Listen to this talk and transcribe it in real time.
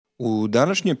U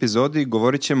današnjoj epizodi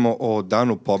govorit ćemo o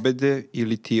Danu Pobede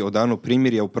ili ti o Danu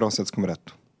Primirja u Prvom svetskom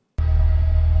ratu.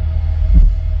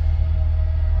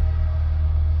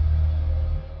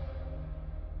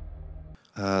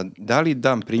 Da li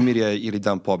Dan Primirja ili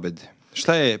Dan Pobede?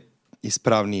 Šta je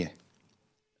ispravnije?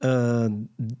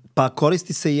 Pa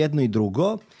koristi se jedno i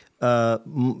drugo.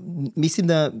 Mislim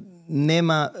da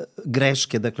nema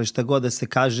greške, dakle šta god da se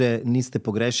kaže niste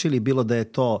pogrešili, bilo da je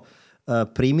to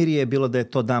primirje, bilo da je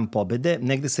to Dan Pobede.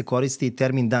 Negde se koristi i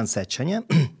termin Dan sećanja.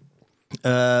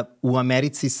 U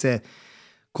Americi se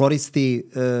koristi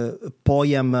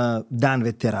pojam Dan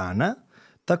veterana.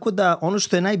 Tako da ono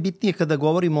što je najbitnije kada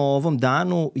govorimo o ovom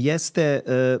danu jeste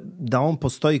da on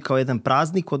postoji kao jedan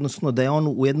praznik, odnosno da je on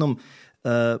u jednom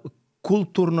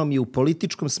kulturnom i u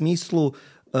političkom smislu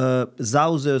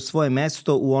zauzeo svoje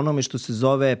mesto u onome što se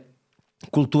zove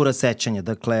kultura sećanja.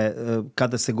 Dakle,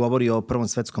 kada se govori o Prvom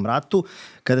svetskom ratu,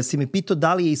 kada si me pitao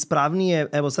da li je ispravnije,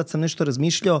 evo sad sam nešto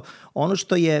razmišljao, ono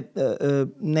što je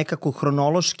nekako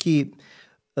hronološki,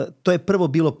 to je prvo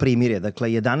bilo primirje. Dakle,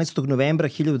 11. novembra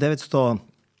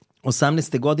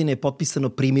 1918. godine je potpisano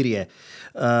primirje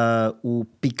u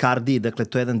Pikardiji, dakle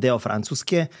to je jedan deo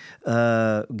Francuske,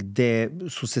 gde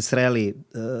su se sreli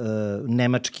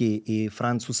nemački i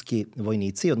francuski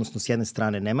vojnici, odnosno s jedne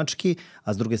strane nemački,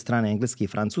 a s druge strane engleski i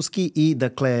francuski, i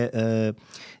dakle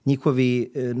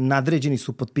njihovi nadređeni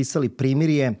su potpisali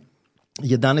primirje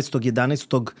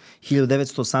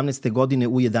 11.11.1918. godine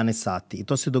u 11 sati. I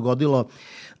to se dogodilo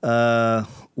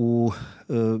u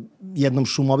jednom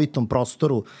šumovitom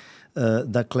prostoru,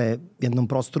 dakle jednom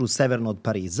prostoru severno od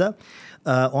Pariza.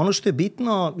 Ono što je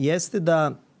bitno jeste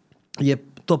da je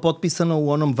to potpisano u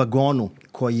onom vagonu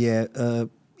koji je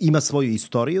ima svoju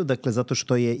istoriju, dakle zato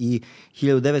što je i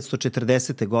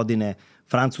 1940. godine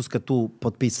Francuska tu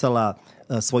potpisala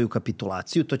svoju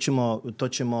kapitulaciju. To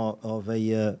ćemo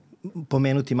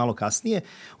pomenuti malo kasnije.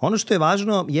 Ono što je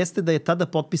važno jeste da je tada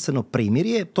potpisano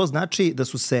primirje. To znači da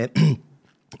su se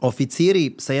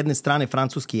oficiri sa jedne strane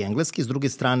francuski i engleski, s druge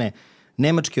strane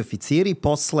nemački oficiri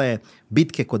posle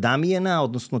bitke kod Amijena,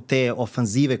 odnosno te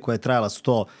ofanzive koja je trajala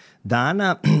 100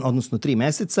 dana, odnosno 3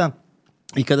 meseca,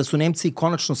 i kada su Nemci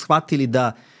konačno shvatili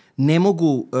da ne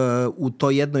mogu u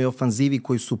toj jednoj ofanzivi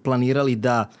koju su planirali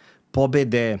da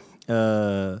pobede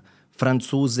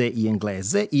Francuze i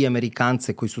Engleze i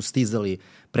Amerikance koji su stizali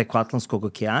preko Atlantskog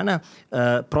okeana.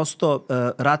 Prosto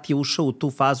rat je ušao u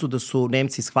tu fazu da su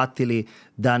Nemci shvatili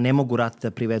da ne mogu rat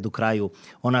da privedu kraju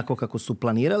onako kako su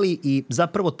planirali, i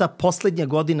zapravo ta poslednja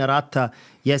godina rata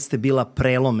jeste bila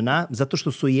prelomna, zato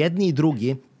što su jedni i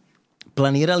drugi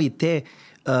planirali te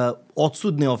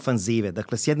odsudne ofanzive.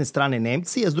 Dakle, s jedne strane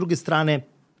Nemci, a s druge strane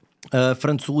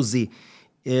Francuzi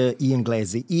i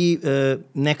Englezi. I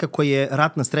nekako je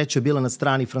ratna sreća bila na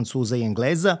strani Francuza i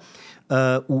Engleza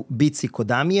u bici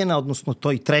kod Amijena, odnosno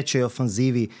toj trećoj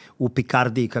ofanzivi u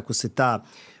Pikardiji, kako se ta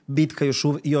bitka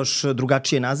još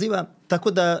drugačije naziva.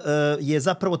 Tako da je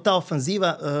zapravo ta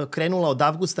ofanziva krenula od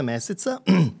avgusta meseca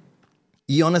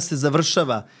i ona se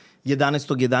završava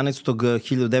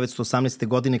 11.11.1918.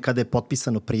 godine kada je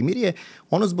potpisano primirje.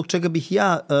 Ono zbog čega bih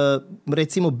ja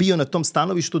recimo bio na tom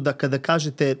stanovištu da kada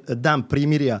kažete Dan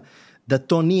Primirja da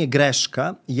to nije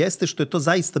greška, jeste što je to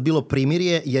zaista bilo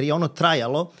primirje, jer je ono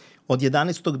trajalo od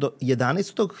 11. do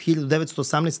 11.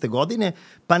 1918. godine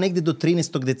pa negde do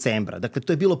 13. decembra. Dakle,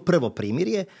 to je bilo prvo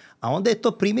primirje, a onda je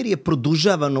to primirje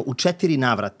produžavano u 4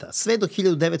 navrata, sve do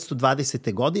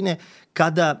 1920. godine,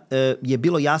 kada je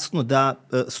bilo jasno da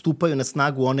stupaju na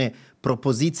snagu one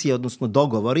propozicije, odnosno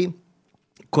dogovori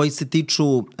koji se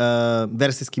tiču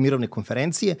Versajske mirovne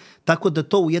konferencije, tako da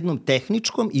to u jednom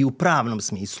tehničkom i u pravnom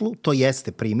smislu to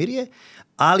jeste primirje,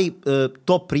 ali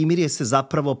to primirje se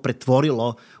zapravo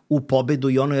pretvorilo u pobedu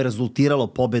i ono je rezultiralo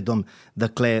pobedom,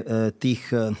 dakle,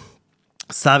 tih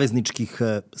savezničkih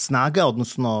snaga,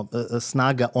 odnosno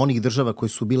snaga onih država koje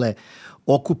su bile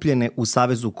okupljene u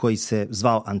savezu koji se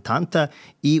zvao Antanta,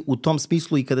 i u tom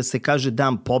smislu i kada se kaže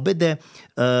Dan pobede,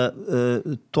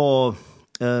 to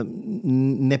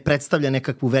ne predstavlja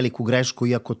nekakvu veliku grešku,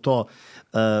 iako to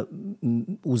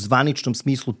u zvaničnom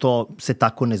smislu to se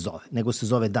tako ne zove, nego se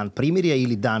zove Dan Primirja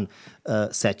ili Dan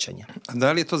sećanja. A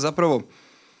da li je to zapravo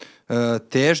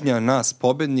težnja nas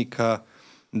pobednika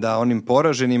da onim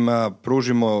poraženima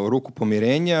pružimo ruku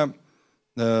pomirenja,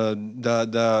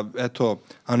 da eto,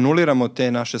 anuliramo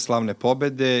te naše slavne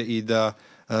pobede i da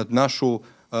našu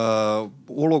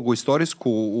ulogu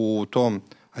istorijsku u tom,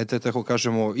 ajde tako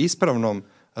kažemo, ispravnom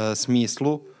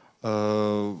smislu,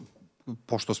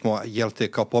 pošto smo,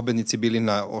 kao pobednici bili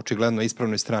na očigledno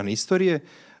ispravnoj strani istorije,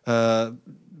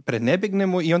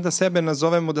 prenebegnemo i onda sebe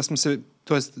nazovemo da smo se,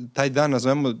 to jest taj dan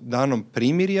nazovemo danom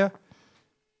primirja,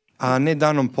 a ne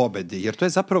danom pobede, jer to je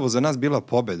zapravo za nas bila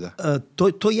pobeda.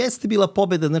 To jeste bila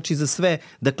pobeda, znači za sve,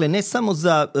 dakle ne samo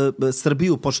za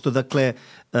Srbiju, pošto dakle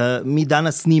mi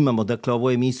danas snimamo dakle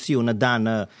ovu emisiju na dan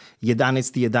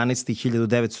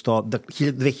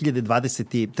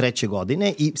 11.11.2023.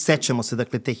 godine i sećamo se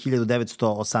dakle te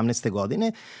 1918.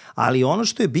 godine, ali ono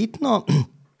što je bitno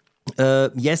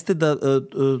jeste da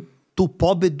tu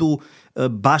pobedu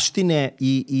baštine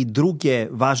i druge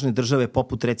važne države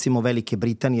poput recimo Velike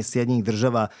Britanije, Sjedinjenih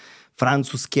država,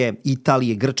 Francuske,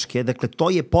 Italije, Grčke. Dakle, to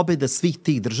je pobeda svih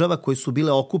tih država koje su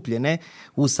bile okupljene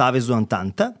u Savezu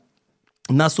Antanta,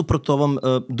 nasuprot ovom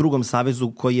drugom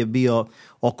savezu koji je bio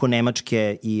oko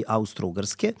Nemačke i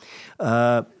Austro-Ugarske.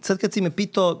 Sad kad si me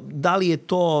pitao da li je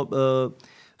to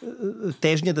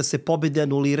težnja da se pobede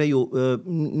anuliraju,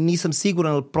 nisam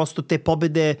siguran, ali prosto te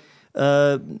pobede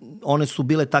one su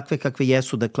bile takve kakve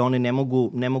jesu, dakle one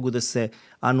ne mogu da se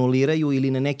anuliraju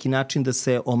ili na neki način da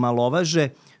se omalovaže.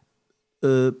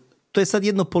 To je sad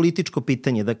jedno političko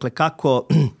pitanje, dakle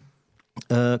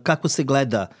kako se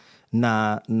gleda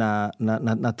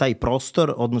na taj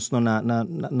prostor, odnosno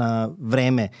na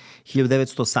vreme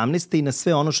 1918. i na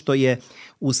sve ono što je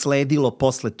usledilo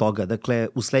posle toga. Dakle,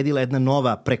 usledila jedna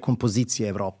nova prekompozicija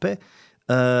Evrope,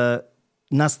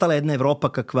 nastala jedna Evropa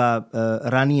kakva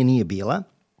ranije nije bila.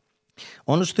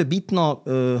 Ono što je bitno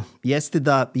jeste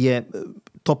da je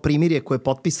to primirje koje je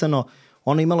potpisano,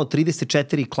 ono imalo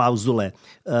 34 klauzule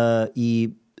i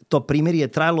to primirje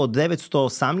je trajalo od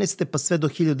 1918. pa sve do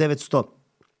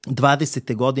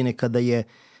 1920. godine kada je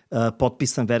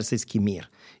potpisan Versajski mir.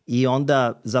 I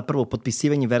onda zapravo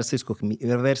potpisivanje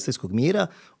Versajskog mira,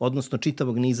 odnosno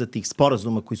čitavog niza tih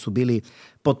sporazuma koji su bili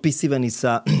potpisivani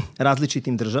sa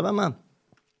različitim državama,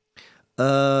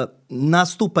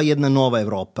 nastupa jedna nova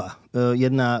Evropa.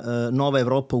 Jedna nova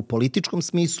Evropa u političkom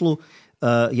smislu,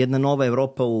 jedna nova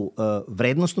Evropa u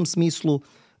vrednostnom smislu,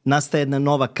 nastaje jedna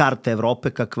nova karta Evrope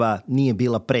kakva nije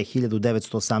bila pre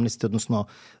 1918. odnosno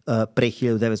pre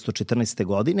 1914.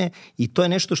 godine i to je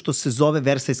nešto što se zove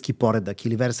Versajski poredak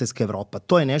ili Versajska Evropa.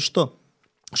 To je nešto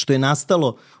što je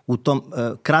nastalo u tom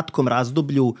kratkom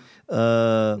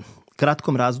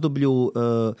razdoblju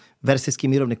Versajske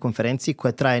mirovne konferencije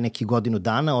koja traje neki godinu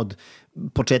dana od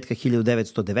početka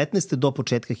 1919. do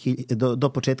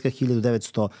početka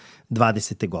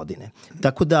 1920. godine.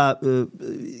 Tako da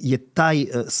je taj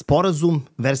sporazum,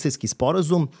 Versajski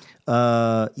sporazum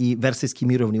i Versajski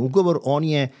mirovni ugovor,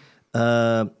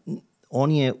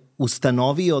 on je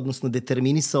ustanovio, odnosno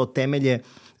determinisao temelje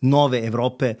nove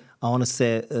Evrope, a ona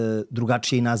se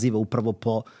drugačije i naziva upravo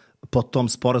po tom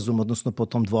sporazumu, odnosno po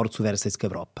tom dvorcu Versajska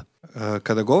Evropa.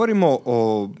 Kada govorimo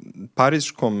o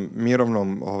Pariškom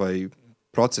mirovnom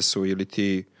procesu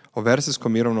ili o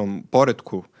Versajskom mirovnom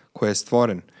poretku koji je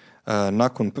stvoren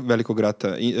nakon Velikog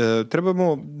rata,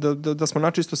 trebamo da smo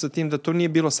načisto sa tim da to nije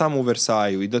bilo samo u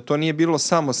Versaju i da to nije bilo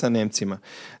samo sa Nemcima,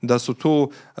 da su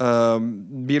tu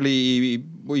bili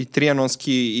i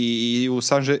Trianonski i u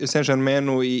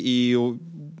Saint-Germainu i u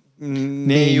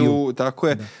Neju, tako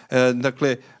je. Da.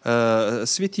 Dakle,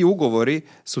 svi ti ugovori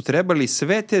su trebali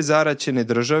sve te zaraćene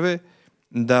države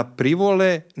da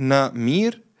privole na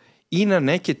mir i na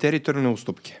neke teritorijalne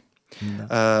ustupke.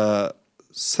 Da.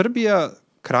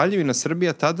 Kraljevina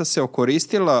Srbija tada se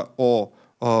okoristila o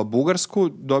Bugarsku,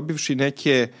 dobivši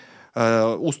neke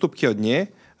ustupke od nje.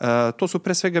 To su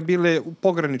pre svega bile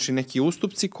pogranični neki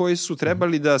ustupci koji su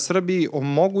trebali da Srbiji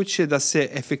omoguće da se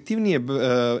efektivnije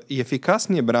i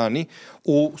efikasnije brani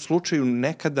u slučaju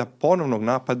nekada ponovnog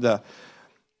napada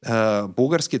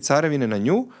Bugarske carevine na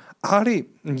nju, ali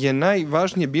je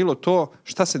najvažnije bilo to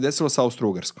šta se desilo sa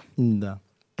Austro-Ugarskom. Da.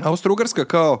 Austro-Ugarska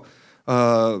kao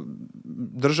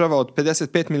država od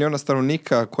 55 miliona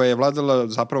stanovnika koja je vladala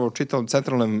zapravo čitavom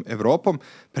centralnom Evropom,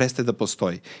 prestaje da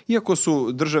postoji. Iako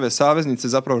su države saveznice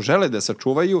zapravo žele da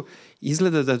sačuvaju,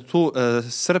 izgleda da tu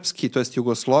srpski, to jest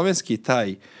jugoslovenski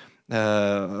taj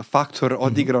faktor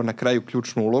odigrao na kraju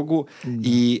ključnu ulogu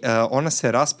i ona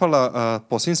se raspala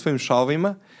po svim svojim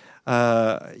šavovima.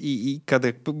 I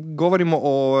kada govorimo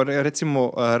o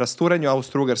recimo rasturanju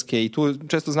Austro-Ugarske i tu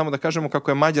često znamo da kažemo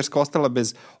kako je Mađarska ostala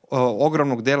bez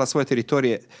ogromnog dela svoje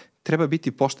teritorije, treba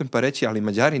biti pošten pa reći, ali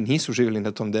Mađari nisu živjeli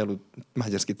na tom delu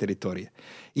mađarske teritorije.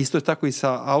 Isto je tako i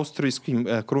sa austrijskim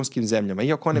krunskim zemljama.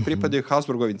 Iako one pripadaju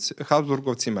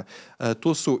Habsburgovcima,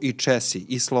 tu su i Česi,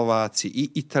 i Slovaci, i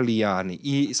Italijani,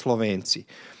 i Slovenci.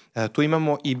 Tu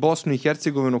imamo i Bosnu i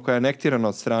Hercegovinu koja je anektirana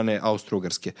od strane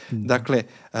Austro-Ugarske. Dakle,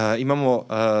 imamo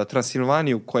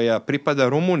Transilvaniju koja pripada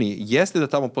Rumuniji. Jeste da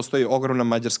tamo postoji ogromna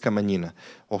mađarska manjina,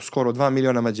 skoro 2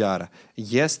 miliona Mađara.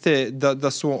 Jeste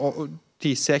da su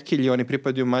ti Sekilji, oni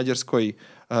pripadaju mađarskoj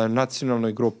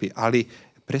nacionalnoj grupi, ali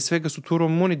pre svega su tu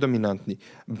Rumuni dominantni.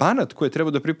 Banat koji je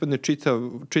trebao da pripadne,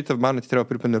 čitav Banat je trebao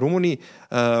pripadne Rumuniji,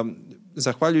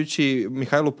 zahvaljujući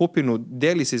Mihajlu Pupinu,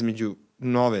 deli se između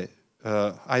nove,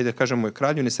 ajde da kažemo,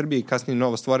 Kraljevine Srbije i kasnije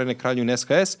novo stvorene Kraljevine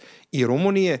SHS i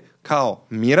Rumunije kao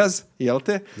miraz, jel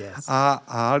te? Yes.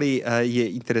 Ali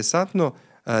je interesantno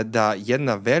da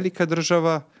jedna velika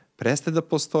država prestaje da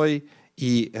postoji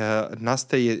i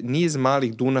nastaje niz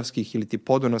malih dunavskih ili ti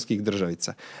podunavskih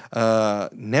državica.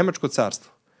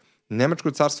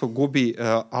 Nemačko carstvo gubi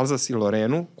Alzas i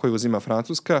Lorenu, koju uzima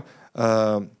Francuska.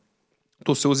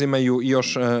 Tu se uzimaju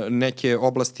još neke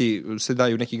oblasti,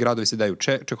 neki gradovi se daju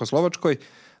Čehoslovačkoj.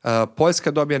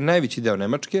 Poljska dobija najveći deo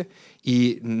Nemačke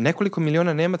i nekoliko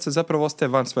miliona Nemaca zapravo ostaje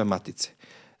van svoje matice.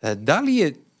 Da li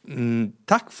je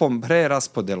takvom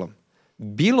preraspodelom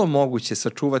bilo moguće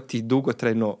sačuvati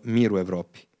dugotrajno mir u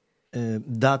Evropi?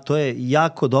 Da, to je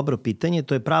jako dobro pitanje,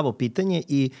 to je pravo pitanje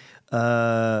i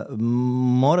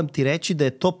moram ti reći da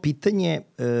je to pitanje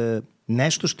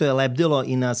nešto što je lebdilo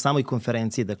i na samoj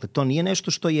konferenciji. Dakle, to nije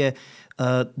nešto što je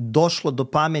došlo do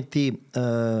pameti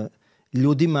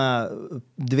ljudima 2,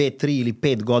 3 ili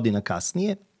 5 godina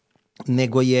kasnije,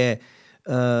 nego je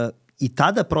i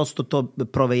tada prosto to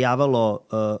provejavalo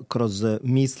kroz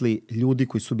misli ljudi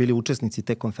koji su bili učesnici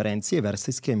te konferencije,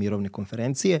 Versajske mirovne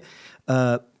konferencije,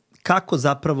 kako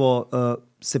zapravo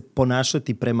se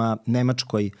ponašati prema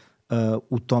Nemačkoj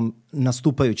u tom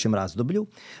nastupajućem razdoblju.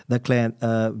 Dakle,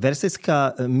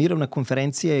 Versajska mirovna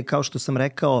konferencija je, kao što sam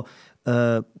rekao,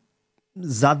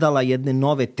 zadala jedne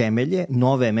nove temelje,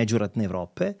 nove međuratne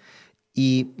Evrope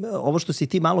i ovo što si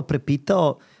ti malo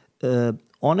prepitao,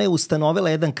 ona je ustanovila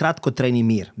jedan kratkotrajni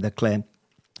mir. Dakle,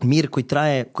 mir koji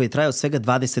je trajao svega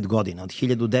 20 godina, od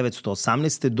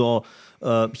 1918. do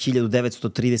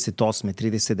 1938.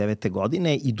 39.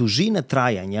 godine i dužina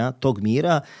trajanja tog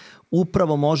mira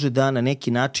upravo može da na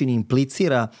neki način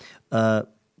implicira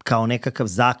kao nekakav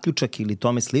zaključak ili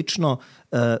tome slično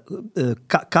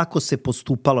kako se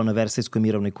postupalo na Versajskoj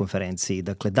mirovnoj konferenciji.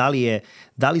 Dakle,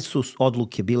 da li su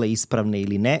odluke bile ispravne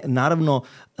ili ne. Naravno,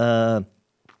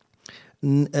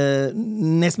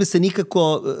 ne sme se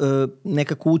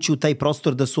nekako ući u taj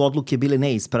prostor da su odluke bile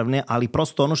neispravne, ali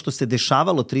prosto ono što se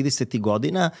dešavalo 30.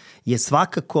 godina je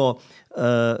svakako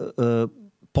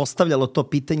postavljalo to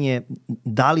pitanje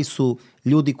da li su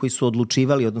ljudi koji su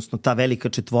odlučivali, odnosno ta velika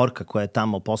četvorka koja je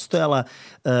tamo postojala,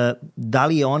 da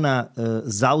li je ona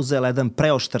zauzela jedan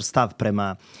preoštar stav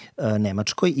prema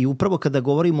Nemačkoj i upravo kada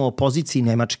govorimo o poziciji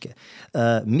Nemačke,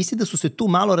 mislim da su se tu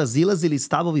malo razilazili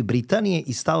stavovi Britanije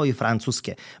i stavovi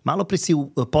Francuske. Malo pre si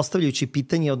postavljajući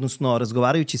pitanje, odnosno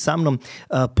razgovarajući sa mnom,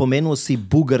 pomenuo si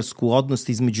bugarsku odnos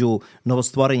između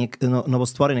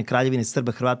novostvorene Kraljevine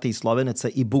Srba, Hrvata i Slovenaca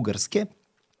i Bugarske,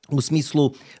 u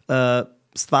smislu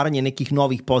stvaranje nekih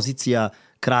novih pozicija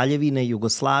Kraljevine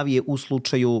Jugoslavije u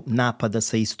slučaju napada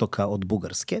sa istoka od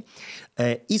Bugarske.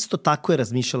 Isto tako je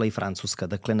razmišljala i Francuska.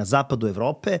 Dakle, na zapadu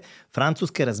Evrope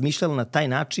Francuska je razmišljala na taj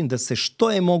način da se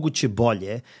što je moguće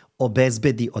bolje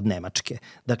obezbedi od Nemačke.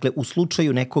 Dakle, u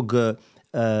slučaju nekog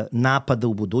napada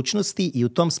u budućnosti i u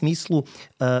tom smislu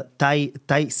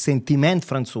taj sentiment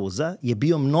Francuza je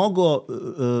bio mnogo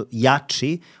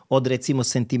jači od recimo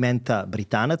sentimenta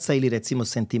Britanaca ili recimo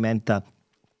sentimenta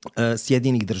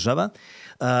Sjedinjenih država.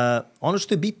 Ono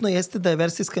što je bitno jeste da je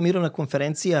Versajska mirovna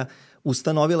konferencija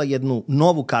ustanovila jednu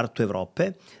novu kartu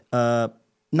Evrope.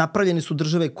 Napravljene su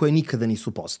države koje nikada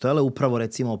nisu postojale, upravo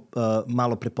recimo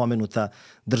malo prepomenuta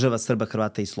država Srba,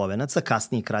 Hrvata i Slovenaca,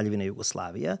 kasnije Kraljevina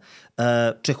Jugoslavija,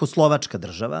 Čehoslovačka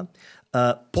država,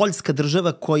 Poljska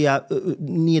država koja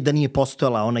nije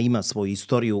postojala, ona ima svoju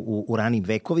istoriju u ranim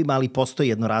vekovima, ali postoji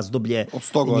jedno razdoblje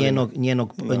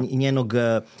njenog,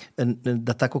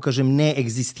 da tako kažem,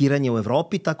 neegzistiranja u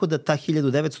Evropi, tako da ta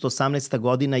 1918.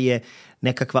 godina je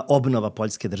nekakva obnova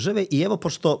Poljske države. I evo,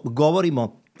 pošto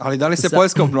govorimo... Ali da li se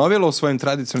Poljska obnovila u svojim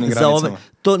tradicionalnim granicama?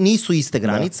 To nisu iste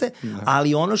granice,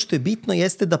 ali ono što je bitno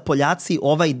jeste da Poljaci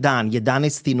ovaj dan,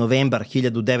 11. novembar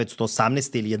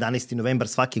 1918. ili 11. novembar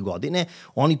svake godine,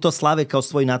 oni to slave kao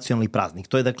svoj nacionalni praznik.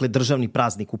 To je, dakle, državni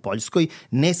praznik u Poljskoj,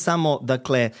 ne samo,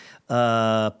 dakle,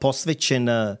 posvećen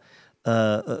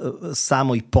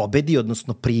samoj pobedi,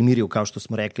 odnosno primirju, kao što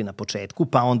smo rekli na početku,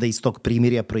 pa onda iz tog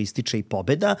primirja proističe i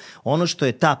pobeda. Ono što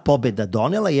je ta pobeda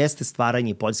donela jeste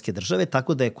stvaranje Poljske države,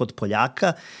 tako da je kod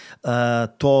Poljaka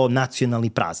to nacionalni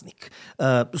praznik.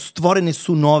 Stvorene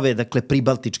su nove, dakle,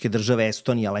 pribaltičke države,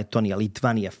 Estonija, Letonija,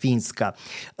 Litvanija, Finska.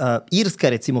 Irska,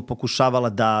 recimo, pokušavala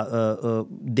da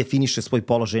definiše svoj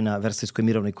položaj na Versajskoj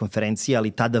mirovnoj konferenciji,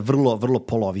 ali tada vrlo, vrlo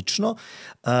polovično.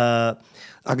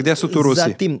 A gde su tu Rusi?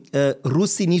 Zatim,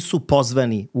 Rusi nisu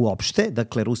pozvani uopšte,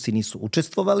 dakle, Rusi nisu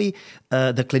učestvovali,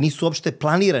 dakle, nisu uopšte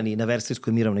planirani na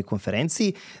Versajskoj mirovnoj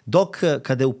konferenciji, dok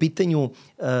kada je u pitanju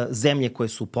zemlje koje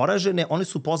su poražene, one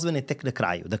su pozvane tek na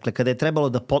kraju. Dakle, kada je trebalo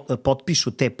da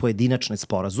potpišu te pojedinačne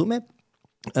sporazume,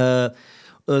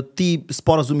 ti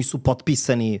sporazumi su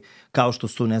potpisani kao što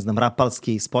su, ne znam,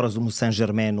 Rapalski, sporazum u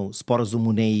Saint-Germainu, sporazum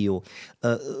u Neiju.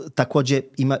 Takođe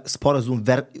ima sporazum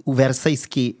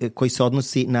Versajski koji se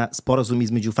odnosi na sporazum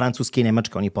između Francuske i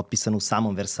Nemačke. On je potpisan u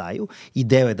samom Versaju i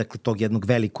deo je, dakle, tog jednog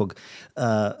velikog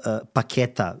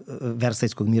paketa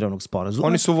Versajskog mirovnog sporazuma.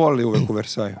 Oni su volili uvek u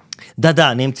Versaju.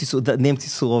 Da, Nemci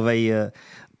su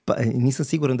pa, nisam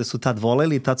siguran da su tad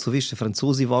voleli, tad su više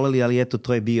Francuzi voleli, ali eto,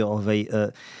 to je bio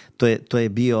to je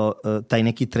bio taj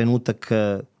neki trenutak,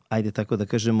 ajde tako da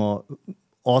kažemo,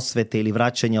 osvete ili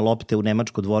vraćanja lopte u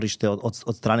nemačko dvorište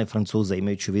od strane Francuza,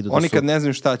 imajući u vidu da oni kad ne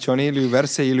znaju šta će, oni ili u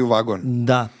Versaj ili u vagon.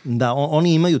 Da,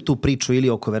 oni imaju tu priču ili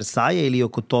oko Versaja ili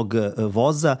oko tog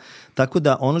voza, tako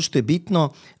da ono što je bitno,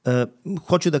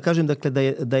 hoću da kažem, dakle,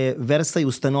 da je Versaj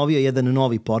ustanovio jedan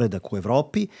novi poredak u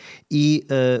Evropi i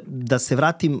da se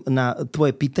vratim na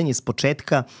tvoje pitanje s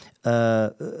početka,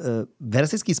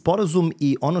 Versajski sporazum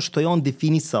i ono što je on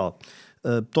definisao,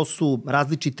 to su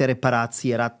različite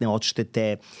reparacije, ratne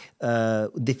odštete,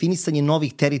 definisanje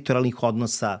novih teritorijalnih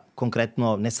odnosa,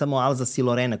 konkretno ne samo Alzas i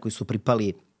Lorena koji su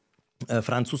pripali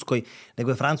Francuskoj,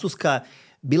 nego je Francuska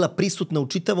bila prisutna u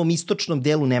čitavom istočnom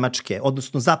delu Nemačke,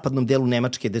 odnosno zapadnom delu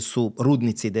Nemačke gde su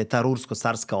rudnici, gde je ta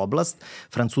Rursko-Sarska oblast.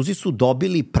 Francuzi su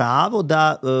dobili pravo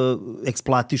da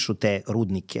eksploatišu te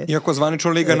rudnike. Iako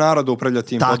zvanično Liga naroda upravlja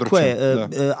tim područjem. Tako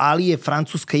je, ali je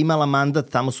Francuska imala mandat,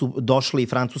 tamo su došli i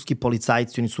francuski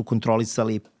policajci, oni su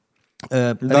kontrolisali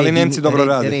da li Nemci dobro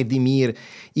rade? Red i mir.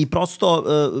 I prosto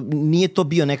nije to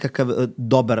bio nekakav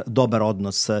dobar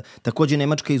odnos. Takođe,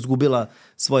 Nemačka je izgubila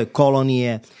svoje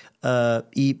kolonije,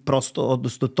 i prosto,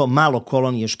 odnosno to malo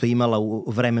kolonije što je imala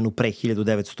u vremenu pre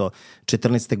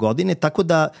 1914. godine, tako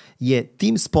da je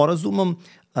tim sporazumom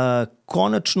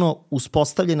konačno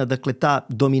uspostavljena, dakle, ta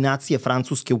dominacija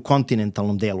Francuske u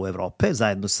kontinentalnom delu Evrope,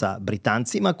 zajedno sa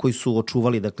Britancima, koji su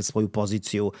očuvali, dakle, svoju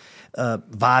poziciju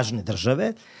važne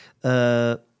države.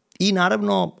 I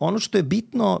naravno, ono što je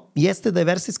bitno jeste da je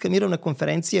Versajska mirovna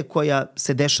konferencija koja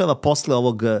se dešava posle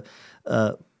ovog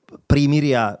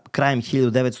primirja krajem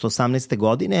 1918.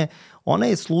 godine, ona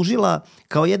je služila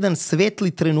kao jedan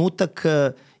svetli trenutak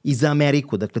i za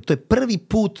Ameriku. Dakle, to je prvi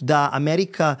put da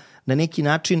Amerika na neki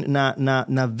način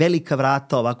na velika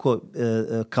vrata, ovako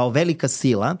kao velika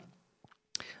sila,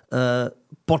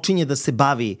 počinje da se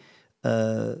bavi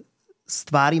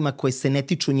stvarima koje se ne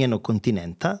tiču njenog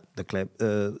kontinenta. Dakle,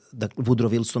 Woodrow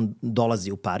Wilson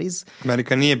dolazi u Pariz.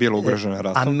 Amerika nije bila ugrožena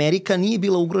ratom. Amerika nije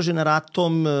bila ugrožena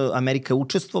ratom, Amerika je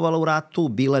učestvovala u ratu,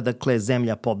 bila je, dakle,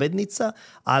 zemlja pobednica,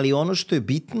 ali ono što je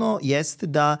bitno jeste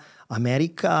da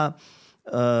Amerika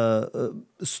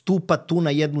stupa tu na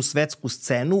jednu svetsku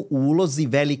scenu u ulozi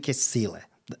velike sile,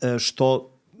 što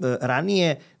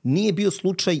ranije nije bio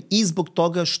slučaj i zbog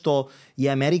toga što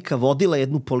je Amerika vodila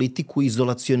jednu politiku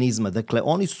izolacionizma. Dakle,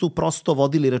 oni su prosto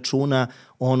vodili računa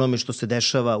o onome što se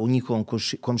dešava u njihovom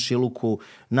komšiluku,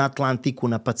 na Atlantiku,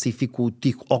 na Pacifiku,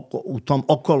 u tom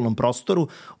okolnom prostoru.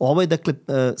 Ovo je, dakle,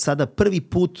 sada prvi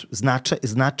put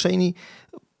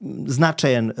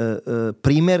značajan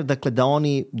primer, dakle,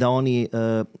 da oni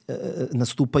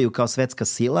nastupaju kao svetska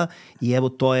sila i evo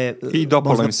to je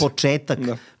možda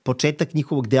početak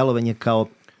njihovog delovanja kao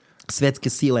svetske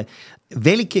sile.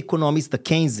 Veliki ekonomista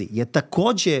Keynes je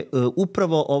takođe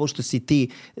upravo ovo što si ti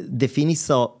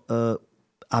definisao,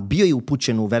 a bio je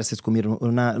upućen u Versajsku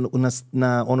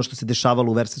na ono što se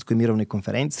dešavalo u Versajskoj mirovnoj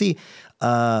konferenciji,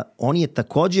 on je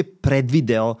takođe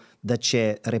predvideo da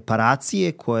će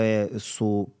reparacije koje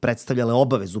su predstavljale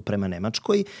obavezu prema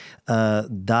Nemačkoj,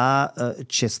 da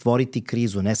će stvoriti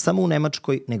krizu ne samo u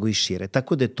Nemačkoj, nego i šire.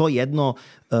 Tako da je to jedno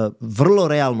vrlo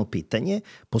realno pitanje.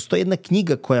 Postoji jedna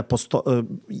knjiga koja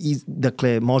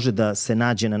dakle, može da se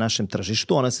nađe na našem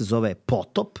tržištu, ona se zove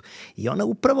Potop i ona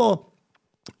upravo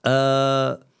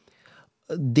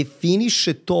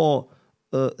definiše to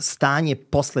stanje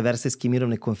posle Versajske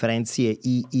mirovne konferencije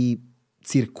i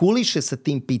cirkuliše sa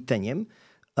tim pitanjem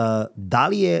Da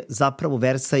li je zapravo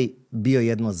Versaj bio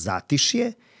jedno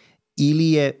zatišje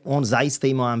ili je on zaista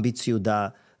imao ambiciju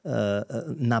da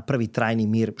napravi trajni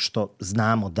mir, što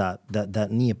znamo da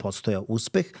nije postojao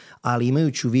uspeh, ali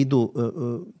imajući u vidu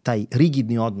taj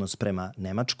rigidni odnos prema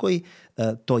Nemačkoj,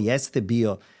 to jeste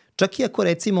bio, čak i ako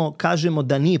recimo kažemo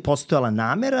da nije postojala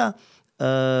namera,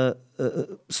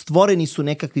 stvoreni su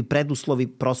nekakvi preduslovi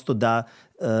prosto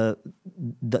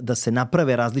da se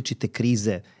naprave različite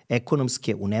krize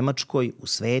ekonomske u Nemačkoj, u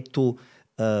svetu,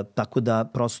 tako da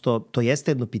prosto to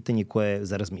jeste jedno pitanje koje je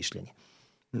za razmišljanje.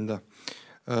 Da.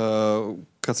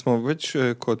 Kad smo već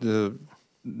kod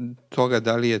toga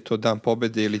da li je to dan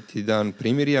pobede ili ti dan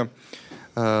primirja,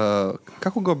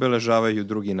 kako ga obeležavaju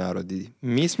drugi narodi?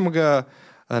 Mi smo ga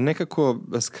nekako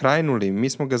skrajnuli, mi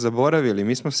smo ga zaboravili,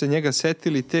 mi smo se njega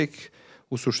setili tek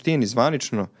u suštini,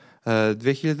 zvanično,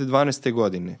 2012.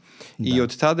 godine. Da. I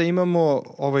od tada imamo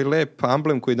ovaj lep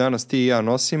amblem koji danas ti i ja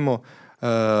nosimo,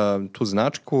 tu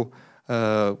značku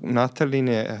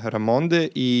Nataline Ramonde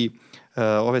i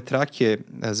ove trake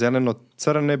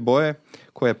zeleno-crne boje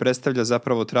koje predstavlja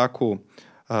zapravo traku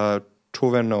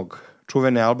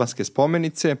čuvene albanske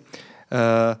spomenice.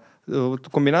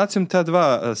 Kombinacijom ta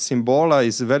dva simbola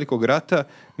iz Velikog rata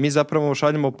mi zapravo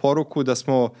šaljemo poruku da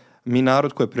smo mi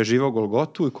narod koji je preživao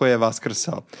Golgotu i koji je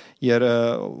vaskrsao. Jer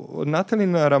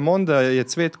Natalina Ramonda je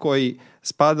cvet koji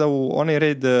spada u onaj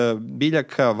red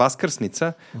biljaka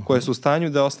vaskrsnica koje su u stanju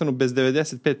da ostanu bez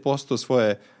 95%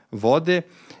 svoje vode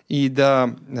i da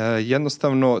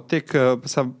jednostavno tek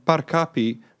sa par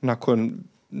kapi nakon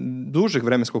dužeg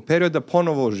vremenskog perioda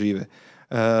ponovo ožive.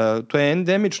 To je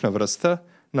endemična vrsta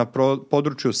na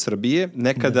području Srbije,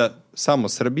 nekada samo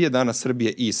Srbije, danas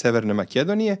Srbije i Severne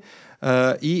Makedonije,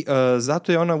 i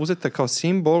zato je ona uzeta kao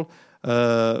simbol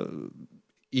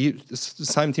i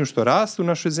samim tim što raste u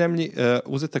našoj zemlji,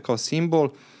 uzeta kao simbol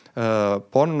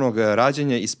ponovnog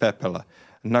rađanja iz pepela.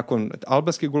 Nakon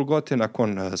albanske Golgote,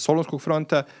 nakon Solunskog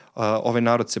fronta, ovaj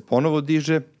narod se ponovo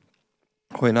diže,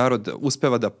 ovaj narod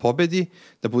uspeva da pobedi,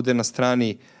 da bude na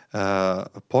strani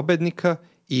pobednika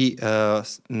i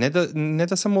ne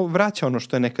da samo vraća ono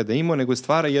što je nekada imao, nego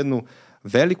stvara jednu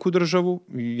veliku državu,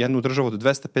 jednu državu od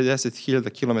 250.000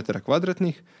 km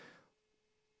kvadratnih,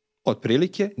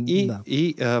 otprilike,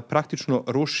 i praktično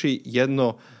ruši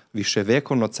jedno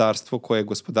viševekovno carstvo koje je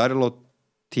gospodarilo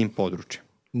tim područjem.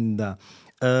 Da.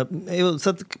 Evo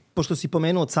sad, pošto si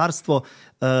pomenuo carstvo,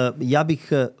 ja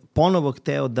bih ponovo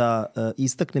hteo da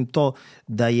istaknem to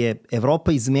da je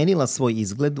Evropa izmenila svoj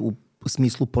izgled u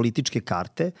smislu političke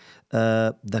karte.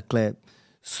 Dakle,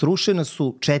 srušena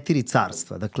su 4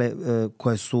 carstva, dakle,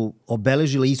 koje su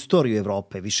obeležile istoriju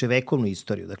Evrope, viševekovnu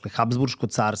istoriju. Dakle, Habsburško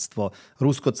carstvo,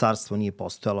 Rusko carstvo nije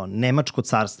postojalo, Nemačko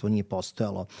carstvo nije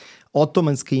postojalo,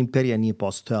 Otomanska imperija nije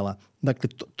postojala. Dakle,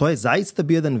 to je zaista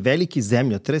bio jedan veliki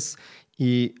zemljotres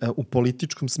i u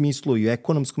političkom smislu i u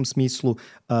ekonomskom smislu.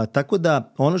 Tako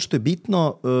da ono što je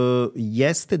bitno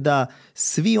jeste da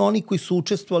svi oni koji su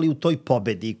učestvovali u toj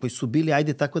pobedi, koji su bili,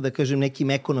 ajde tako da kažem, nekim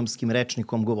ekonomskim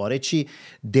rečnikom govoreći,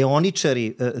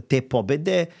 deoničari te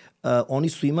pobede, oni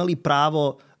su imali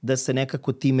pravo da se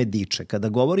nekako time diče. Kada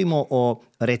govorimo o,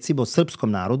 recimo,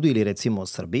 srpskom narodu ili recimo o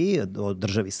Srbiji, o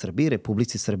državi Srbiji,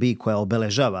 Republici Srbiji koja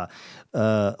obeležava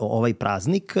ovaj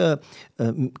praznik,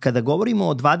 kada govorimo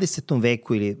o 20.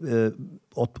 veku ili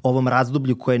o ovom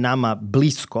razdoblju koje je nama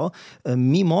blisko,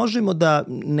 mi možemo da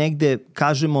negde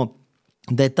kažemo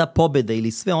da je ta pobeda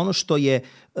ili sve ono što je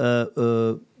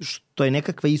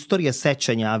nekakva istorija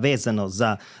sećanja vezano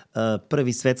za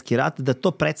Prvi svetski rat, da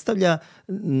to predstavlja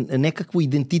nekakvu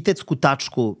identitetsku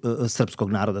tačku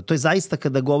srpskog naroda. To je zaista,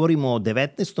 kada govorimo o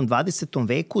 19. 20.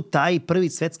 veku, taj Prvi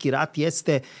svetski rat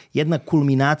jeste jedna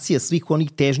kulminacija svih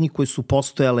onih težnji koje su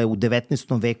postojale u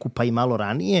 19. veku pa i malo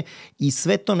ranije, i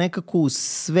sve to nekako,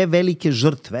 sve velike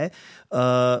žrtve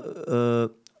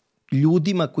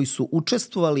ljudima koji su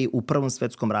učestvovali u Prvom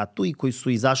svetskom ratu i koji su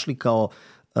izašli kao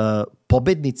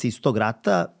pobednici iz tog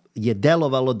rata, je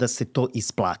delovalo da se to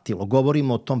isplatilo.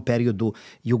 Govorimo o tom periodu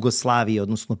Jugoslavije,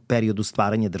 odnosno periodu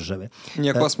stvaranja države.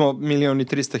 Iako smo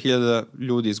 1.300.000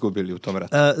 ljudi izgubili u tom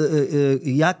ratu.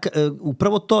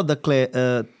 Upravo to, dakle,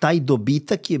 taj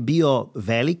dobitak je bio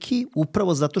veliki,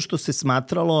 upravo zato što se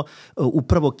smatralo,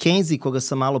 upravo Keynes, koga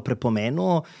sam malo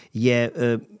prepomenuo, je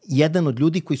jedan od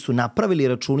ljudi koji su napravili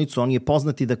računicu, on je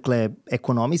poznati, dakle,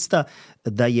 ekonomista,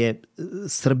 da je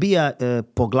Srbija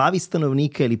po glavi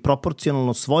stanovnika ili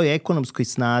proporcionalno svojoj ekonomskoj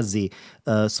snazi,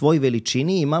 svoj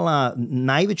veličini imala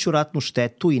najveću ratnu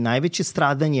štetu i najveće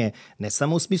stradanje, ne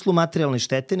samo u smislu materijalne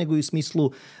štete, nego i u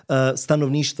smislu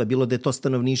stanovništva. Bilo da je to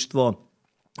stanovništvo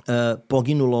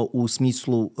poginulo u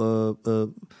smislu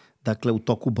dakle u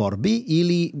toku borbi,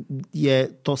 ili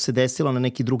je to se desilo na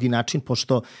neki drugi način,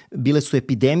 pošto bile su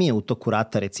epidemije u toku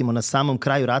rata, recimo na samom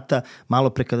kraju rata, malo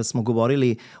pre kada smo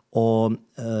govorili o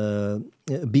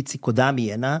bici kod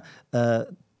Damijena,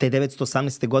 te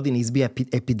 918. godine izbija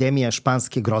epidemija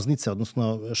španske groznice,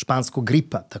 odnosno španskog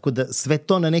gripa. Tako da sve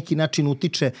to na neki način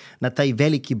utiče na taj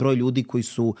veliki broj ljudi koji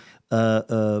su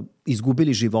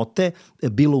izgubili živote,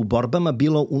 bilo u borbama,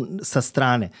 bilo sa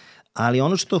strane. Ali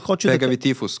ono što hoću Pegavi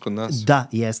tifus kod nas. Da,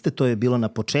 jeste, to je bilo na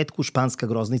početku, španska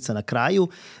groznica na kraju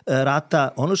rata.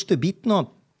 Ono što je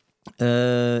bitno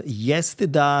jeste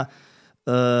da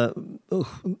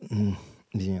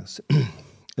izvinjam se.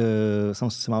 Samo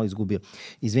sam se malo izgubio.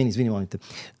 Izvini, molim te.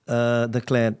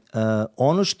 Dakle,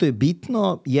 ono što je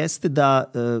bitno jeste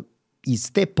da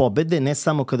iz te pobede, ne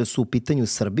samo kada su u pitanju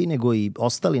Srbi, nego i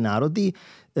ostali narodi,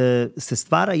 se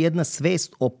stvara jedna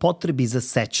svest o potrebi za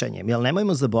sećanjem. Jer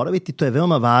nemojmo zaboraviti, to je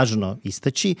veoma važno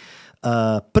istaći,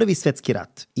 Prvi svetski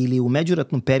rat ili u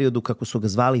međuratnom periodu, kako su ga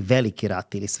zvali, Veliki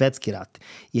rat ili Svetski rat,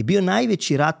 je bio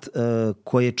najveći rat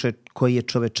koji je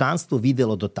čovečanstvo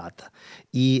videlo do tada.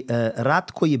 I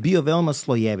rat koji je bio veoma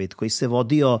slojevit, koji se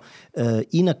vodio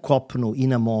i na kopnu i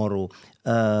na moru,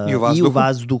 i u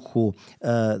vazduhu.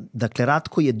 Dakle, rat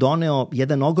koji je doneo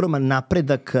jedan ogroman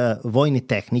napredak vojne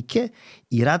tehnike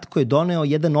i rat koji je doneo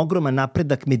jedan ogroman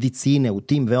napredak medicine u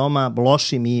tim veoma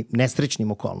lošim i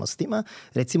nesrećnim okolnostima.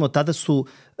 Recimo, tada su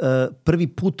prvi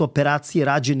put operacije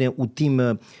rađene u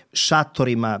tim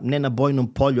šatorima, ne na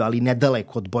bojnom polju, ali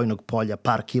nedaleko od bojnog polja,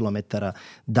 par kilometara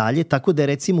dalje. Tako da je,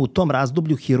 recimo, u tom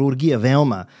razdoblju hirurgija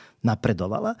veoma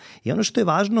napredovala. I ono što je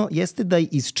važno jeste da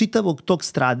iz čitavog tog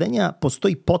stradanja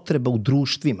postoji potreba u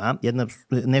društvima,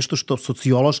 nešto što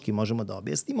sociološki možemo da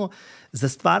objasnimo, za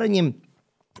stvaranjem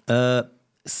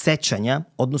sećanja,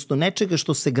 odnosno nečega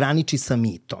što se graniči sa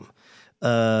mitom.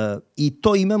 I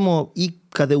to imamo i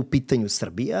kada je u pitanju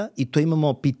Srbija, i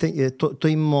to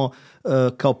imamo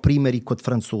kao primer i kod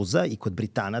Francuza i kod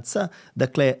Britanaca.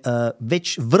 Dakle,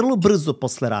 već vrlo brzo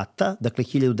posle rata, dakle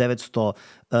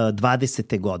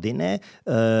 1920. godine,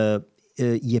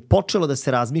 je počelo da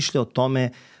se razmišlja o tome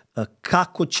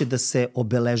kako će da se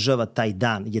obeležava taj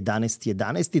dan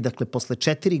 11.11. Dakle, posle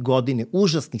 4 godine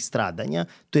užasnih stradanja,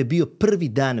 to je bio prvi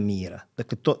dan mira.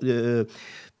 Dakle,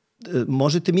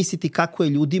 možete misliti kako je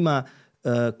ljudima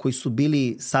koji su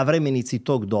bili savremenici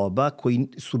tog doba, koji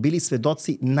su bili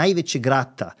svedoci najvećeg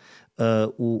rata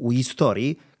u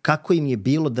istoriji, kako im je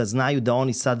bilo da znaju da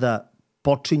oni sada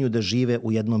počinju da žive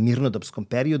u jednom mirnodopskom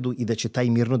periodu i da će taj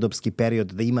mirnodopski period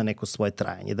da ima neko svoje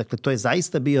trajanje. Dakle, to je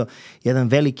zaista bio jedan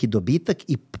veliki dobitak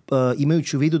i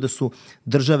imajući u vidu da su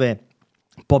države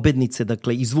pobednice,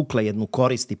 dakle, izvukla jednu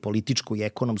korist i političku i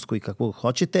ekonomsku i kako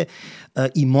hoćete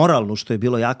i moralnu, što je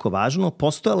bilo jako važno,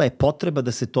 postojala je potreba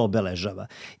da se to obeležava.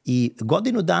 I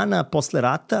godinu dana posle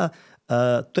rata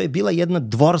to je bila jedna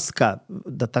dvorska,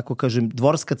 da tako kažem,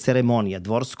 dvorska ceremonija,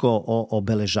 dvorsko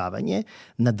obeležavanje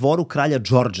na dvoru kralja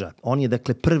Đorđa. On je,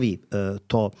 dakle, prvi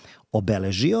to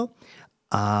obeležio,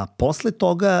 a posle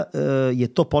toga je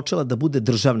to počela da bude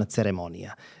državna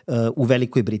ceremonija u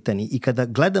Velikoj Britaniji. I kada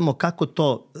gledamo kako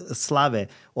to slave,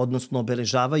 odnosno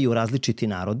obeležavaju različiti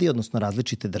narodi, odnosno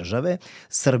različite države,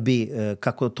 Srbi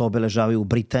kako to obeležavaju u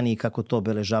Britaniji, kako to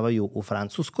obeležavaju u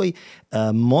Francuskoj,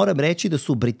 moram reći da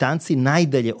su Britanci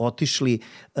najdalje otišli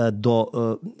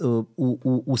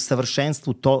u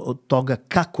savršenstvu toga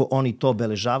kako oni to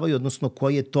obeležavaju, odnosno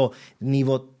koji je to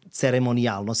nivo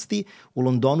ceremonijalnosti. U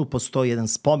Londonu postoji jedan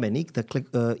spomenik, dakle,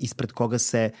 ispred koga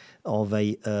se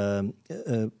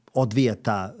odvija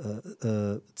ta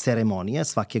ceremonija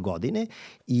svake godine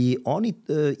i oni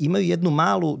imaju jednu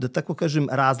malu, da tako kažem,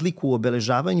 razliku u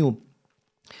obeležavanju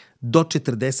do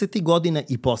 40. godina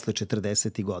i posle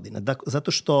 40. godina.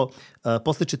 Zato što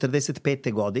posle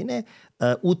 45. godine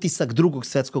utisak Drugog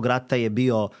svetskog rata je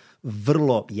bio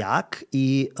vrlo jak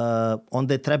i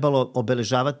onda je trebalo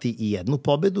obeležavati i jednu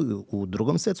pobedu u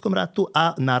Drugom svetskom ratu,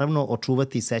 a naravno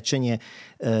očuvati sećanje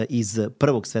iz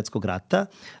Prvog svetskog rata.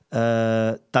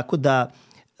 Tako da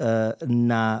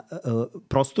na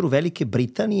prostoru Velike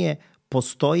Britanije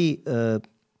postoji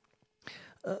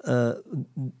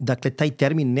dakle, taj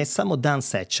termin ne samo dan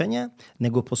sećanja,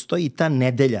 nego postoji i ta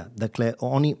nedelja. Dakle,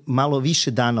 oni malo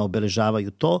više dana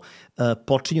obeležavaju to.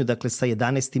 Počinju, dakle, sa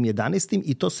 11.11.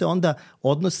 i to se onda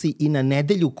odnosi i na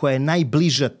nedelju koja je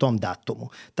najbliža tom datumu.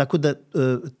 Tako da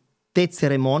te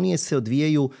ceremonije se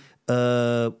odvijaju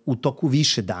u toku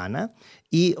više dana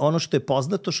i ono što je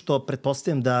poznato, što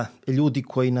pretpostavljam da ljudi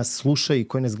koji nas slušaju i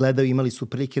koji nas gledaju imali su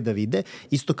prilike da vide,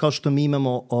 isto kao što mi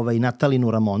imamo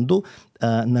Natalinu Ramondu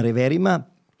na reverima,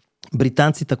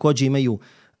 Britanci takođe imaju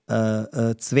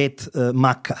cvet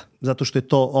maka, zato što je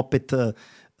to opet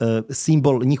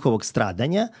simbol njihovog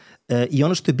stradanja. I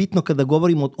ono što je bitno kada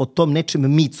govorimo o tom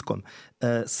nečem mitskom,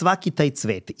 svaki taj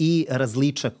cvet, i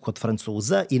različak kod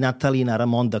Francuza, i Natalina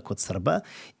Ramonda kod Srba,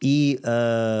 i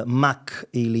mak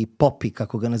ili popi,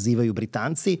 kako ga nazivaju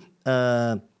Britanci,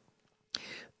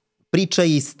 priča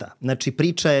je ista. Znači,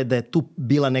 priča je da je tu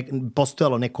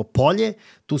postojalo neko polje,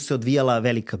 tu se odvijala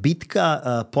velika bitka,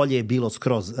 polje je bilo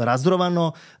skroz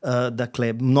razrovano,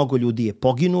 dakle, mnogo ljudi je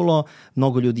poginulo,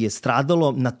 mnogo ljudi je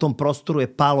stradalo, na tom prostoru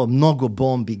je palo mnogo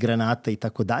bombi, granata i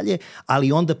tako dalje,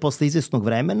 ali onda posle izvesnog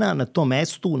vremena na tom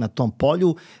mestu, na tom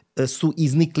polju su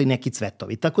iznikli neki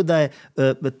cvetovi. Tako da je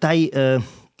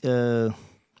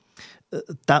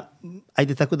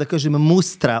ajde tako da kažem,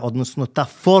 mustra, odnosno ta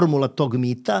formula tog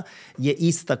mita je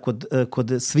ista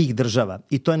kod svih država.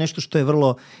 I to je nešto što je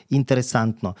vrlo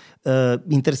interesantno.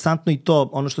 Interesantno i to,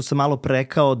 ono što sam malo pre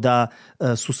rekao, da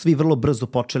su svi vrlo brzo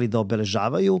počeli da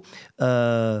obeležavaju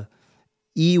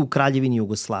i u Kraljevini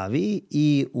Jugoslaviji,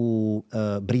 i u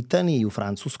Britaniji, i u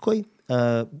Francuskoj.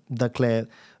 Dakle,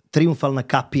 Triumfalna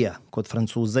kapija kod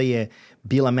Francuza je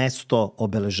bila mesto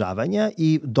obeležavanja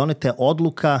i doneta je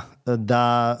odluka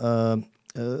da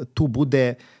tu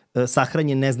bude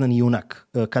sahranjen neznani junak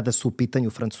kada su u pitanju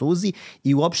Francuzi,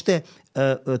 i uopšte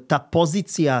ta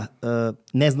pozicija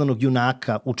neznanog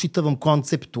junaka u čitavom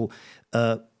konceptu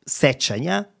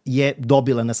sećanja je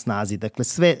dobila na snazi. Dakle,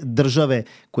 sve države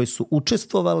koje su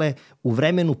učestvovale u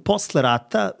vremenu posle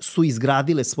rata su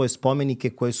izgradile svoje spomenike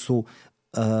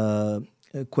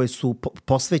koje su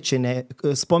posvećene,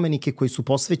 spomenike koji su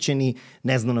posvećeni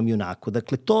neznanom junaku.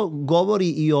 Dakle, to govori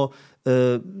i o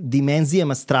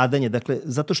dimenzijama stradanja. Dakle,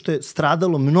 zato što je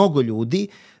stradalo mnogo ljudi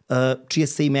čije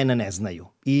se imena ne znaju.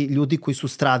 I ljudi koji su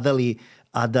stradali,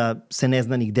 a da se ne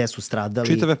zna ni gde su stradali.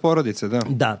 Čitave porodice, da.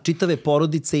 Da, čitave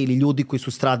porodice ili ljudi koji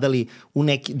su stradali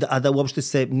a da uopšte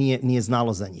se nije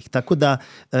znalo za njih. Tako da,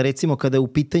 recimo, kada je u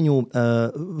pitanju,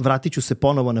 vratit ću se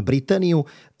ponovo na Britaniju,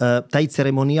 taj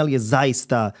ceremonijal je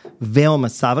zaista veoma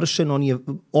savršen. On je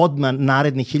odmah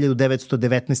naredne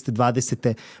 1919.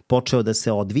 20. počeo da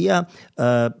se odvija.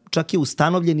 Čak je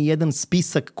ustanovljen i jedan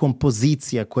spisak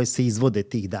kompozicija koje se izvode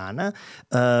tih dana.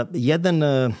 Jedan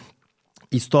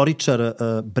istoričar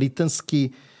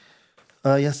britanski,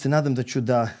 ja se nadam da ću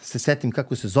da se setim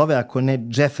kako se zove, ako ne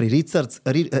Jeffrey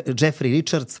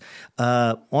Richards,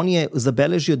 on je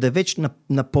zabeležio da je već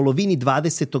na polovini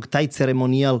 20. taj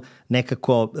ceremonijal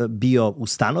nekako bio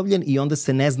ustanovljen i onda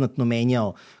se neznatno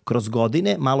menjao kroz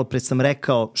godine. Malo pre sam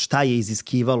rekao šta je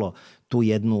iziskivalo tu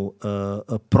jednu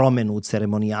promenu u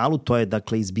ceremonijalu, to je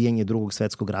dakle izbijanje Drugog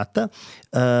svetskog rata.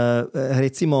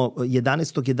 Recimo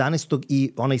 11.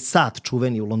 i onaj sat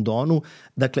čuveni u Londonu,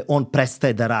 dakle on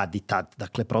prestaje da radi tad.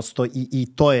 Dakle prosto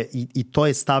i to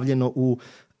je stavljeno u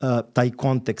taj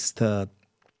kontekst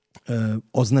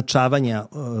označavanja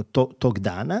tog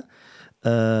dana.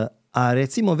 A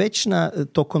recimo već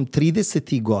tokom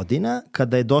 30. godina,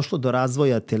 kada je došlo do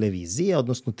razvoja televizije,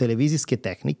 odnosno televizijske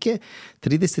tehnike,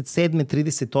 37.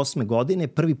 38. godine,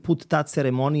 prvi put ta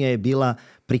ceremonija je bila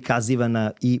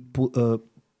prikazivana i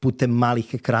putem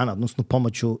malih ekrana, odnosno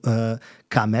pomoću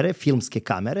kamere, filmske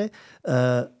kamere.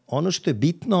 Ono što je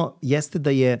bitno jeste da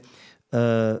je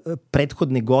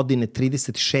prethodne godine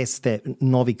 36.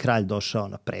 novi kralj došao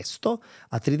na presto,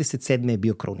 a 37. je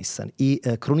bio krunisan. I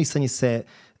krunisanje se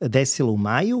desilo u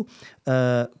maju,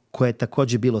 koje je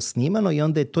takođe bilo snimano, i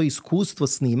onda je to iskustvo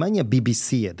snimanja,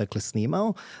 BBC je dakle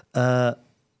snimao,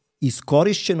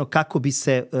 iskorišćeno kako bi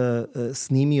se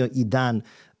snimio i dan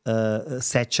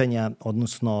sećanja,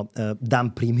 odnosno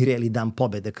Dan Primirja ili Dan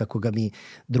Pobede, kako ga mi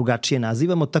drugačije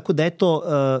nazivamo. Tako da je to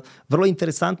vrlo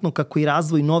interesantno kako i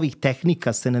razvoj novih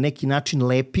tehnika se na neki način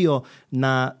lepio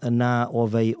na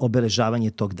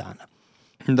obeležavanje tog dana.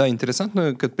 Da, interesantno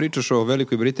je kad pričaš o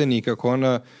Velikoj Britaniji, kako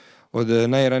ona od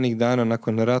najranijih dana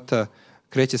nakon rata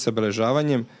kreće sa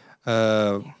obeležavanjem.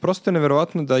 Prosto je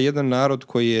neverovatno da jedan narod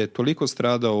koji je toliko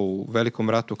stradao u Velikom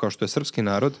ratu kao što je srpski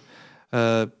narod,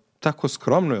 tako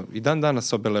skromno i dan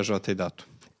danas obeležava taj datum.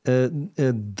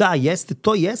 Da,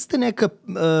 to jeste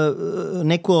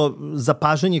neko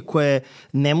zapažanje koje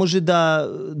ne može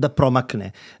da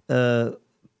promakne.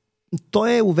 To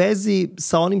je u vezi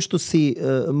sa onim što si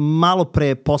malo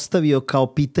pre postavio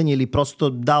kao pitanje ili prosto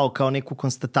dao kao neku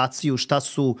konstataciju šta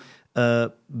su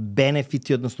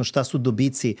benefiti, odnosno šta su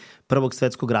dobici Prvog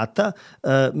svetskog rata.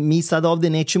 Mi sada ovde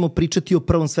nećemo pričati o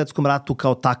Prvom svetskom ratu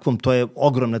kao takvom, to je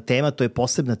ogromna tema, to je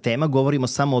posebna tema, govorimo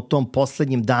samo o tom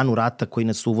poslednjem danu rata koji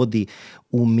nas uvodi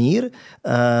u mir.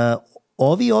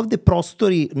 Ovi ovde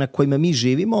prostori na kojima mi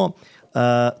živimo,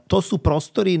 to su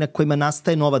prostori na kojima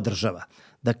nastaje nova država.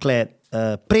 Dakle,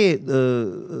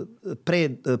 pre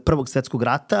Prvog svetskog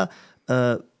rata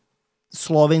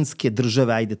slovenske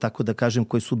države, ajde tako da kažem,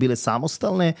 koje su bile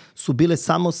samostalne, su bile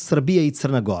samo Srbija i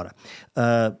Crna Gora.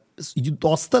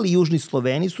 Ostali južni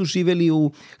Sloveni su živeli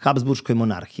u Habsburškoj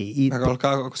monarhiji.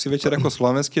 Ako si već rekao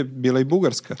slovenske, bila i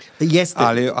Bugarska. Jeste.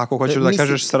 Ali ako hoćeš da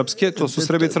kažeš srpske, to su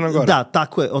Srbija i Crna Gora. Da,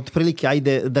 tako je. Otprilike,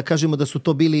 ajde da kažemo da su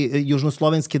to bili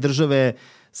južnoslovenske države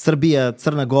Srbija,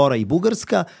 Crna Gora i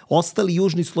Bugarska. Ostali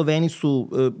južni Sloveni su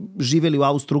živeli u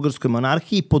Austro-Ugarskoj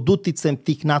monarhiji pod uticajem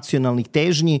tih nacionalnih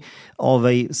težnji.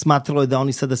 Smatralo je da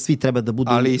oni sada svi treba da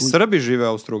budu... Ali i Srbi žive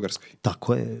u Austro-Ugarskoj.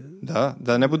 Tako je.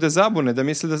 Da ne bude zabune, da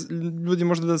misle da ljudi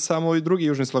možda da samo i drugi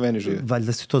južni Sloveni žive.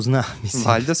 Valjda se to zna, mislim.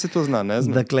 Valjda se to zna, ne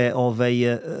znam. Dakle,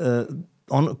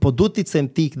 pod uticajem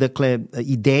tih, dakle,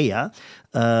 ideja,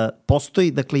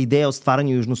 postoji, dakle, ideja o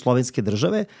stvaranju južnoslovenske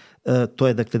države. To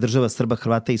je, dakle, država Srba,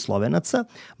 Hrvata i Slovenaca.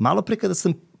 Malo pre kada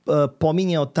sam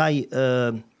pominjao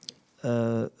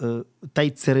taj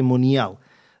ceremonijal,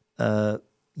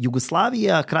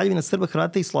 Jugoslavija, Kraljevina Srba,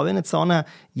 Hrvata i Slovenaca, ona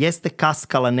jeste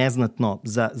kaskala neznatno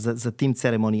za tim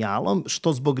ceremonijalom,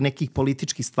 što zbog nekih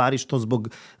političkih stvari, što zbog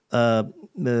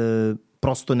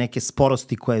prosto neke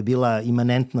sporosti koja je bila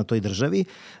imanentna toj državi.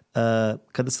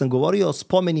 Kada sam govorio o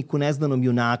spomeniku neznanom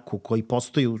junaku koji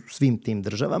postoji u svim tim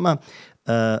državama,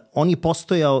 on je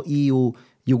postojao i u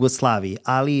Jugoslaviji,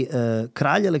 ali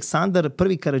kralj Aleksandar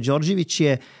I Karađorđević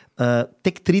je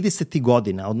tek 30.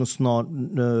 godina, odnosno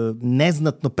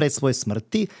neznatno pre svoje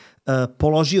smrti,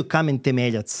 položio kamen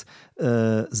temeljac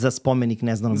za spomenik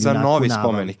neznanom junaku. Za novi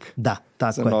spomenik. Da,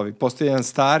 tako za je. Novi. Postoji jedan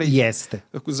stari, jeste,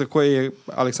 za koji je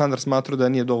Aleksandar smatrao da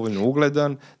nije dovoljno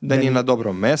ugledan, da nije na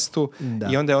dobrom mestu,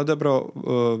 i onda je odabrao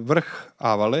vrh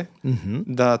Avale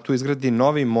da tu izgradi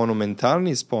novi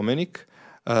monumentalni spomenik.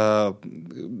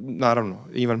 Naravno,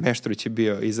 Ivan Meštrović je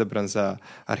bio izabran za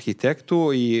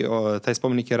arhitektu i taj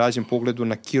spomenik je rađen po ugledu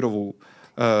na Kirovu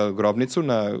grobnicu,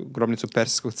 na grobnicu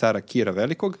persijskog cara Kira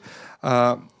Velikog,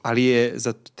 ali je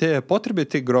za te potrebe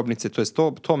te grobnice, to jest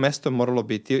to mesto moralo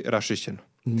biti raščišćeno.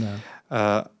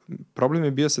 Da. Problem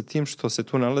je bio sa tim što se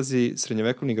tu nalazi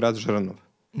srednjovekovni grad Žrnov.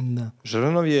 Da.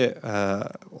 Žrnov je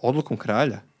odlukom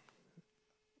kralja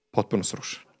potpuno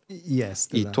srušen.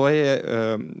 Jeste, I to je,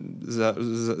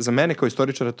 za mene kao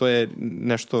istoričara, to je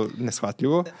nešto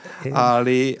neshvatljivo,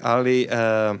 ali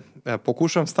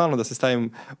pokušavam stalno da se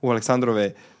stavim u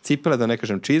Aleksandrove cipele, da ne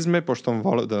kažem čizme, pošto on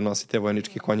voleo da nosi te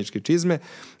vojničke konjičke čizme.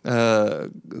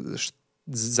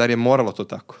 Zar je moralo to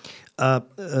tako?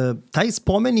 Taj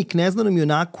spomenik neznanom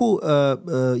junaku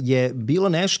je bilo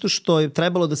nešto što je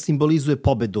trebalo da simbolizuje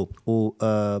pobedu u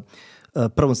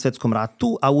Prvom svetskom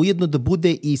ratu, a ujedno da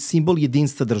bude i simbol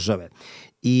jedinstva države.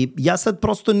 I ja sad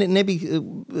prosto ne bih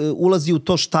ulazio u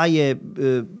to šta je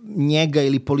njega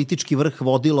ili politički vrh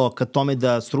vodilo ka tome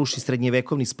da sruši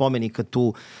srednjevekovni spomenik, kad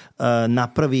tu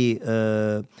napravi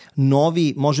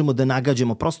novi, možemo da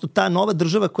nagađamo. Prosto ta nova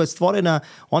država koja je stvorena,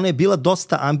 ona je bila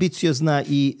dosta ambiciozna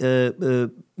i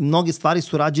mnoge stvari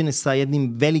su rađene sa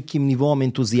jednim velikim nivom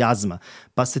entuzijazma.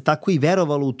 Pa se tako i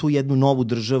verovalo u tu jednu novu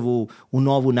državu, u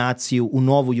novu naciju, u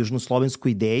novu južnoslovensku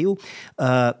ideju,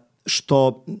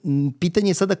 što pitanje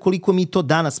je sada koliko mi to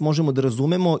danas možemo da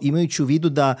razumemo, imajući u vidu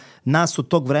da nas od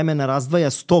tog vremena razdvaja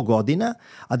 100 godina,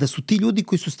 a da su ti ljudi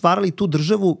koji su stvarali tu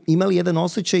državu imali jedan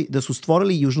osjećaj da su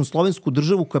stvorili južnoslovensku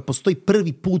državu koja postoji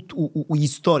prvi put u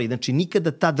istoriji. Znači,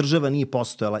 nikada ta država nije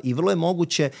postojala i vrlo je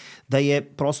moguće da je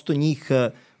prosto njih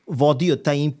vodio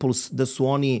taj impuls da su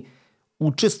oni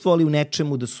učestvovali u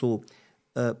nečemu, da su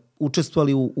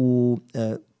učestvovali u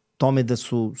tome da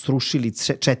su srušili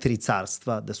 4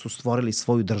 carstva, da su stvorili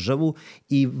svoju državu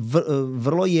i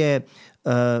vrlo je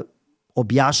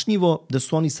objašnjivo da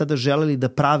su oni sada želeli da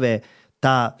prave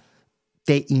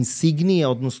te insignije,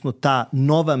 odnosno ta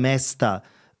nova mesta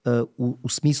u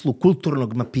smislu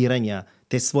kulturnog mapiranja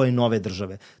te svoje nove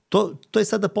države. To je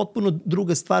sada potpuno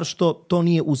druga stvar što to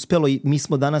nije uspelo i mi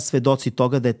smo danas svedoci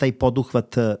toga da je taj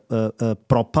poduhvat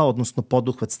propao, odnosno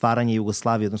poduhvat stvaranja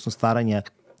Jugoslavije, odnosno stvaranja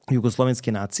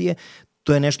jugoslovenske nacije.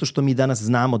 To je nešto što mi danas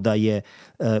znamo da je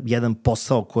jedan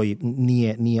posao koji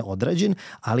nije odrađen,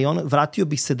 ali vratio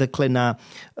bih se dakle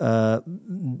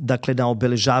na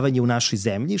obeležavanje u našoj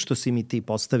zemlji, što si mi ti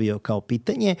postavio kao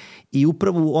pitanje, i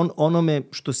upravo onome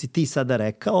što si ti sada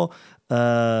rekao,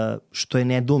 što je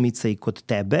nedoumica i kod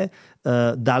tebe,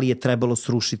 da li je trebalo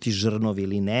srušiti Žrnov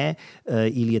ili ne,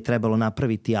 ili je trebalo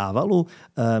napraviti Avalu.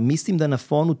 Mislim da na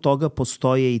fonu toga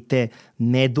postoje i te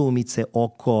nedoumice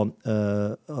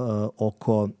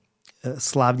oko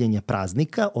slavljenja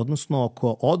praznika, odnosno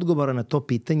oko odgovora na to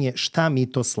pitanje šta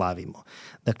mi to slavimo.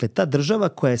 Dakle, ta država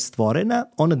koja je stvorena,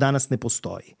 ona danas ne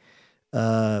postoji.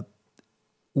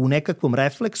 u nekakvom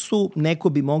refleksu neko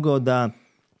bi mogao da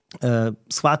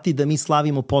shvati da mi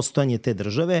slavimo postojanje te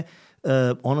države.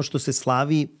 Ono što se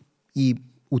slavi i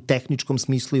u tehničkom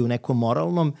smislu i u nekom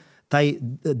moralnom, taj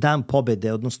dan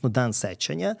pobede, odnosno dan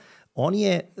sećanja, on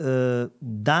je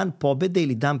dan pobede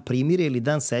ili dan primirja ili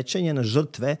dan sećanja na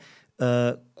žrtve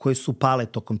koje su pale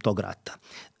tokom tog rata.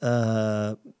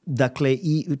 Dakle,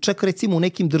 i čak recimo u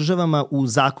nekim državama u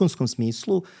zakonskom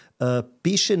smislu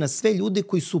piše na sve ljude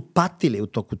koji su patili u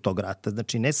toku tog rata.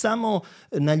 Znači, ne samo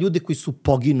na ljude koji su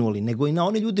poginuli, nego i na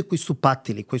one ljude koji su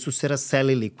patili, koji su se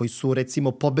raselili, koji su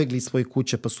recimo pobegli iz svoje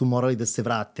kuće pa su morali da se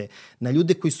vrate, na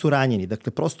ljude koji su ranjeni.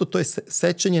 Dakle, prosto to je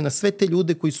sećanje na sve te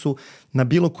ljude koji su na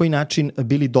bilo koji način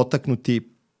bili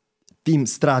dotaknuti tim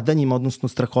stradanjima, odnosno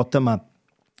strahotama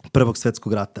Prvog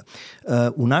svetskog rata.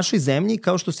 U našoj zemlji,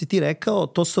 kao što si ti rekao,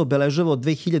 to se obeležava od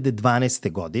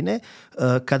 2012. godine,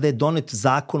 kada je donet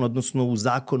zakon, odnosno u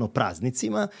zakon o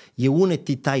praznicima, je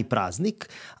uneti taj praznik,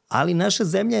 ali naša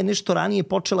zemlja je nešto ranije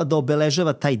počela da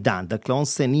obeležava taj dan. Dakle, on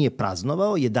se nije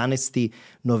praznovao, 11.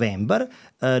 novembar,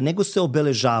 nego se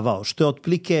obeležavao, što je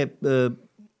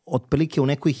otprilike u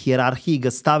nekoj hijerarhiji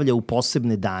ga stavlja u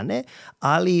posebne dane,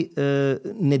 ali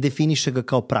ne definiše ga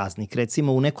kao praznik.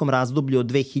 Recimo, u nekom razdoblju od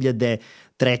 2003.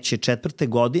 2004.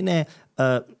 godine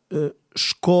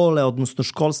škole, odnosno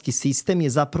školski sistem je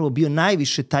zapravo bio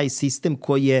najviše taj sistem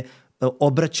koji je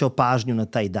obraćao pažnju na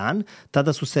taj dan.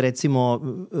 Tada su se recimo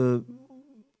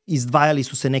izdvajali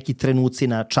su se neki trenuci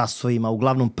na časovima,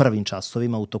 uglavnom prvim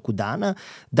časovima u toku dana,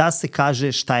 da se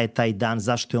kaže šta je taj dan,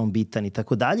 zašto je on bitan i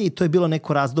tako dalje. I to je bilo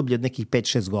neko razdoblje od nekih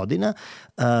 5-6 godina,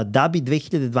 da bi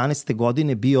 2012.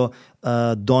 godine bio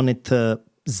donet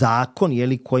zakon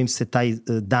kojim se taj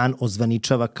dan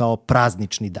ozvaničava kao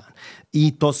praznični dan.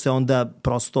 I to se onda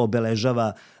prosto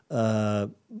obeležava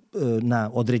na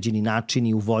određeni način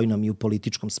i u vojnom i u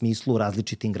političkom smislu u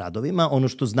različitim gradovima. Ono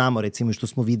što znamo, recimo, i što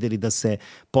smo videli da se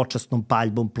počasnom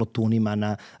paljbom, plotunima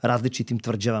na različitim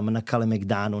tvrđavama, na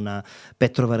Kalemegdanu, na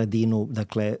Petrovaradinu,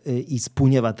 dakle,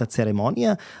 ispunjava ta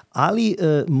ceremonija, ali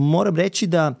moram reći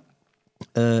da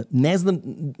ne znam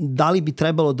da li bi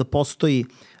trebalo da postoji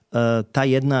ta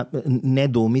jedna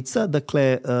nedoumica,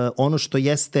 dakle, ono što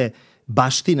jeste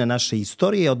baština naše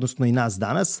istorije, odnosno i nas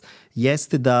danas,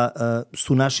 jeste da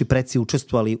su naši preci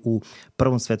učestvovali u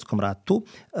Prvom svetskom ratu,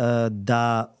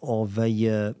 da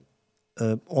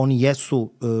oni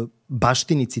jesu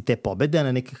baštinici te pobede, a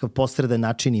na nekakav posredan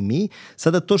način i mi.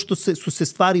 Sada to što su se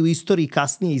stvari u istoriji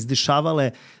kasnije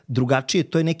izdešavale drugačije,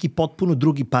 to je neki potpuno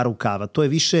drugi par rukava. To je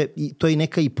više, to je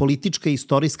neka i politička i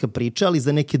istorijska priča, ali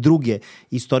za neke druge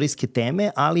istorijske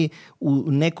teme, ali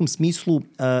u nekom smislu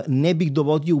ne bih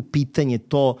dovodio u pitanje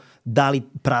to da li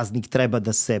praznik treba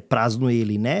da se praznuje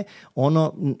ili ne.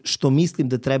 Ono što mislim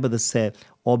da treba da se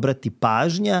obrati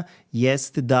pažnja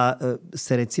jeste da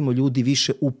se recimo ljudi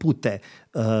više upute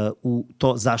u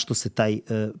to zašto se taj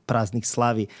praznik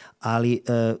slavi, ali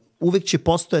uvek će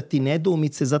postojati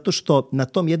nedoumice zato što na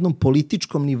tom jednom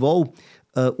političkom nivou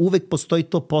uvek postoji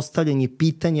to postavljanje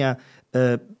pitanja,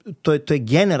 to je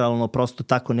generalno prosto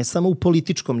tako, ne samo u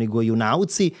političkom nego i u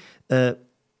nauci,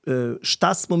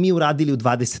 šta smo mi uradili u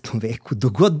 20. veku.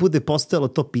 Dok god bude postojalo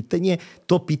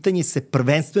to pitanje se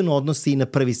prvenstveno odnosi i na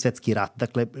Prvi svetski rat.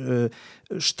 Dakle,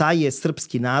 šta je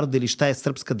srpski narod ili šta je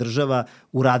srpska država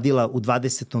uradila u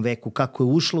 20. veku, kako je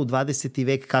ušla u 20.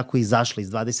 vek, kako je izašla iz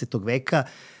 20. veka.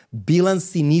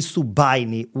 Bilansi nisu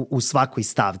bajni u svakoj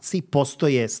stavci.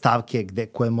 Postoje stavke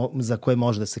za koje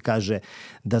može da se kaže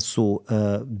da su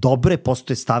dobre,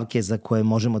 postoje stavke za koje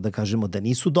možemo da kažemo da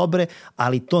nisu dobre,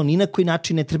 ali to ni na koji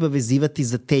način ne treba vezivati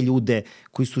za te ljude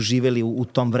koji su živeli u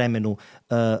tom vremenu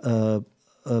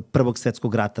Prvog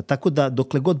svetskog rata. Tako da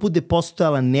dokle god bude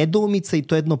postojala nedoumica i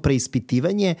to jedno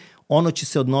preispitivanje, ono će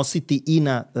se odnositi i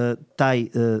na taj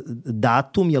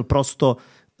datum, jer prosto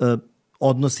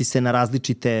odnosi se na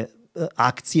različite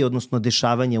akcije, odnosno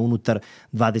dešavanja unutar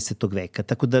 20. veka.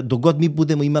 Tako da dok god mi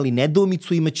budemo imali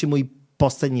nedoumicu, imaćemo i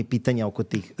postavljanje pitanja oko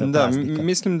tih praznika.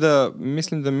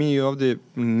 Mislim da mi ovde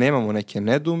nemamo neke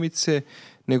nedoumice,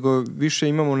 nego više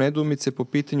imamo nedoumice po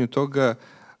pitanju toga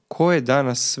ko je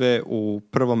danas sve u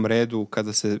prvom redu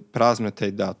kada se praznuje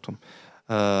taj datum.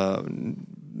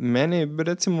 Mene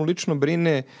recimo lično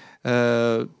brine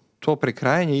to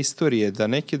prekrajanje istorije, da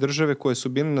neke države koje su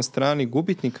bile na strani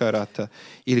gubitnika rata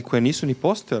ili koje nisu ni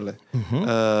postojale,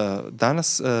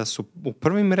 danas su u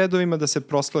prvim redovima da se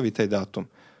proslavi taj datum.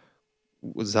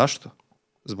 Zašto?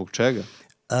 Zbog čega?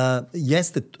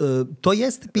 To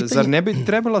jeste pitanje... Zar ne bi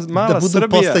trebala mala Srbija... Da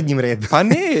budu u poslednjim redu. Pa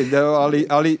ne,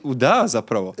 ali da,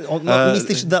 zapravo.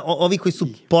 Misliš da ovi koji su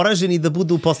poraženi da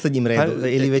budu u poslednjim redu?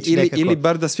 Ili već nekako... Ili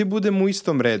bar da svi budemo u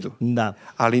istom redu. Da.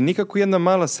 Ali nikako jedna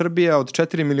mala Srbija od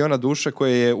 4 miliona duša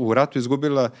koja je u ratu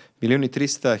izgubila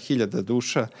 1.300.000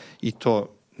 duša i to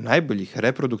najboljih,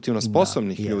 reproduktivno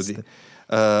sposobnih ljudi.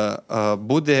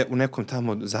 Bude u nekom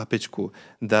tamo zapećku,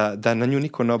 da na nju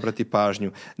niko ne obrati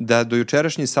pažnju, da do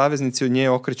jučerašnji saveznici od nje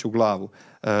okreću glavu.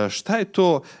 Šta je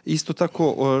to isto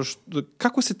tako,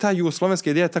 kako se ta jugoslovenska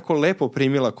ideja tako lepo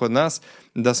primila kod nas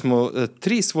da smo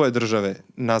 3 svoje države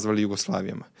nazvali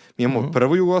Jugoslavijama. Mi imamo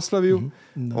prvu Jugoslaviju,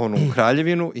 onu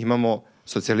Kraljevinu, imamo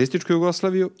socijalističku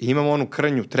Jugoslaviju i imamo onu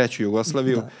krnju treću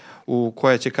Jugoslaviju,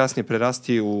 koja će kasnije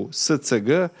prerasti u SCG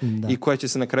i koja će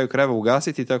se na kraju krajeva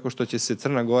ugasiti tako što će se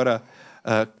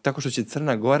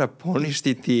Crna Gora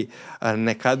poništiti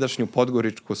nekadašnju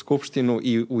Podgoričku skupštinu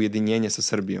i ujedinjenje sa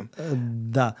Srbijom.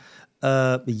 Da.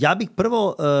 Ja bih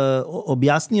prvo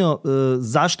objasnio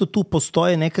zašto tu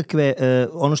postoje nekakve,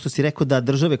 ono što si rekao da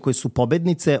države koje su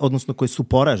pobednice, odnosno koje su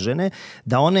poražene,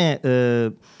 da one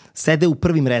sede u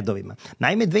prvim redovima.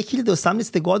 Naime,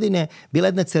 2018. godine bila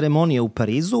jedna ceremonija u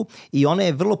Parizu i ona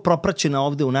je vrlo propraćena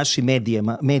ovde u našim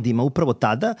medijima upravo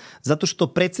tada, zato što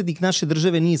predsjednik naše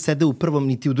države nije sedeo u prvom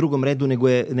niti u drugom redu,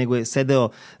 nego je sedeo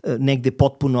negde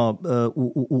potpuno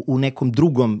u nekom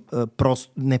drugom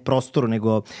ne prostoru,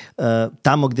 nego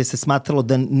tamo gde se smatralo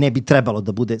da ne bi trebalo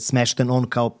da bude smešten on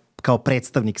kao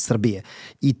predstavnik Srbije.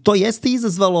 I to jeste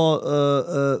izazvalo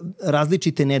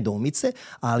različite nedoumice,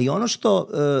 ali ono što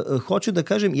hoću da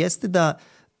kažem jeste da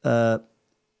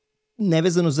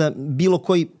nevezano za bilo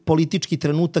koji politički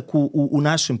trenutak u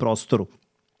našem prostoru,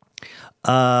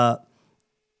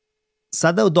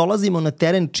 sada dolazimo na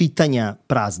teren čitanja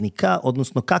praznika,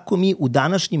 odnosno kako mi u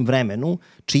današnjem vremenu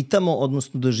čitamo,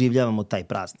 odnosno doživljavamo taj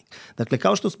praznik. Dakle,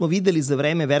 kao što smo videli za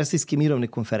vreme Versajske mirovne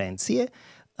konferencije,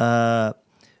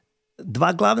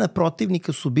 2 glavna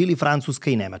protivnika su bili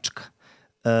Francuska i Nemačka.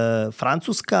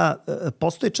 Francuska,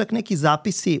 postoje čak neki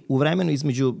zapisi u vremenu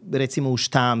između, recimo u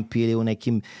štampi ili u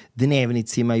nekim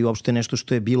dnevnicima i uopšte nešto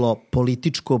što je bilo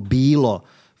političko bilo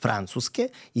Francuske,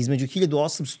 između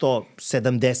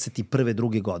 1871.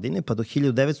 druge godine pa do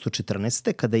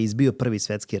 1914. kada je izbio Prvi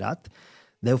svetski rat,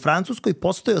 da je u Francuskoj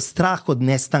postojao strah od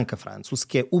nestanka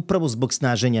Francuske upravo zbog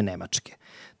snaženja Nemačke.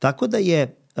 Tako da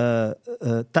je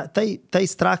taj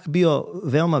strah bio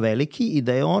veoma veliki i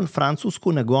da je on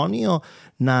Francusku nagonio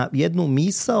na jednu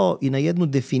misao i na jednu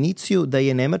definiciju da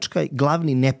je Nemačka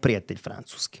glavni neprijatelj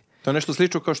Francuske. To je nešto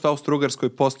slično kao što u Austro-Ugarskoj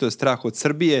postoje strah od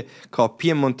Srbije kao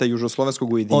Pijemonta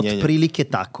južnoslovenskog ujedinjenja. Otprilike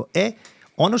tako.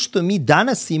 Ono što mi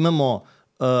danas imamo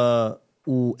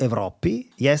u Evropi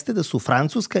jeste da su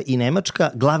Francuska i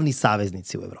Nemačka glavni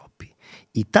saveznici u Evropi.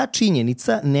 I ta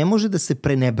činjenica ne može da se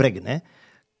prenebregne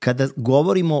kada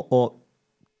govorimo o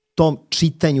tom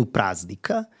čitanju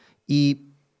praznika i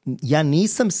ja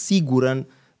nisam siguran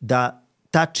da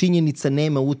ta činjenica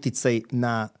nema uticaj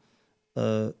na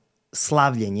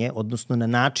slavljenje, odnosno na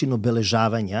način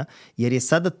obeležavanja, jer je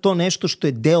sada to nešto što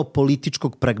je deo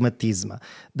političkog pragmatizma.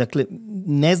 Dakle,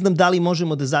 ne znam da li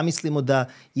možemo da zamislimo da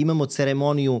imamo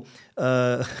ceremoniju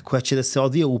koja će da se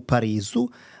odvija u Parizu,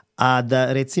 a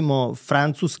da, recimo,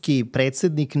 francuski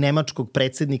predsjednik nemačkog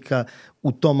predsjednika,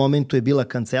 u tom momentu je bila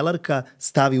kancelarka,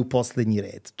 stavi u poslednji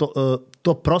red.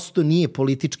 To prosto nije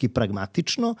politički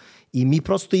pragmatično i mi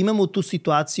prosto imamo tu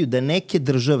situaciju da neke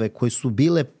države koje su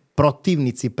bile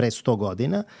protivnici pre 100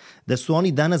 godina, da su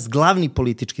oni danas glavni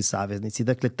politički saveznici.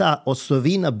 Dakle, ta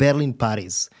osovina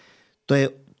Berlin-Pariz,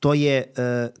 to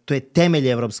je temelj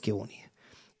Evropske unije.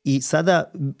 I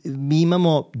sada mi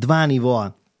imamo 2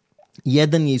 nivoa.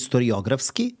 Jedan je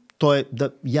istoriografski, to je da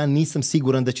ja nisam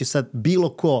siguran da će sad bilo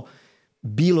ko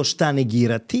bilo šta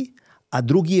negirati, a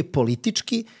drugi je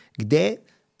politički, gde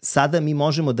sada mi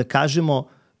možemo da kažemo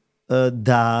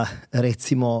da,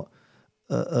 recimo,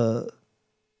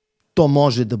 to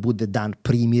može da bude dan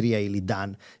primirja ili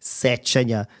dan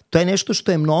sećanja. To je nešto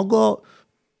što je mnogo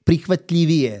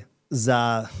prihvatljivije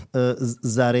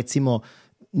za recimo,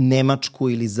 Nemačku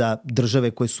ili za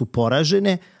države koje su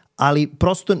poražene, ali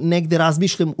prosto negde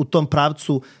razmišljam u tom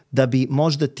pravcu da bi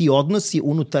možda ti odnosi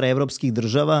unutar evropskih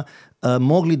država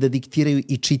mogli da diktiraju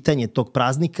i čitanje tog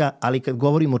praznika, ali kad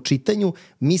govorimo o čitanju,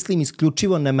 mislim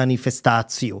isključivo na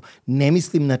manifestaciju. Ne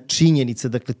mislim na činjenice.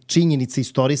 Dakle, činjenice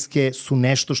istorijske su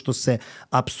nešto što se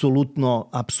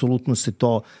apsolutno se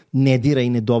to ne dira i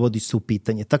ne dovodi se u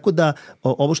pitanje. Tako da,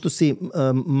 ovo što si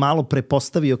malo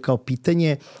prepostavio kao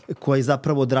pitanje, koje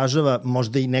zapravo odražava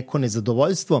možda i neko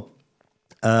nezadovoljstvo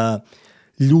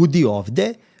ljudi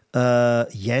ovde,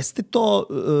 jeste to,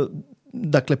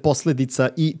 dakle, posledica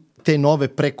i te nove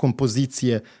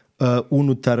prekompozicije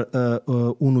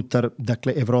unutar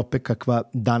dakle, Evrope kakva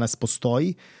danas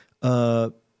postoji.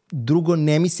 Drugo,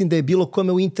 ne mislim da je bilo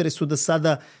kome u interesu da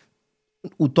sada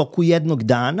u toku jednog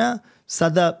dana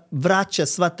sada vraća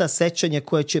sva ta sećanja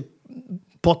koja će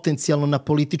potencijalno na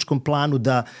političkom planu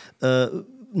da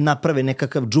naprave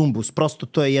nekakav džumbus. Prosto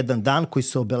to je jedan dan koji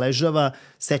se obeležava,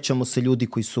 sećamo se ljudi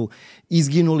koji su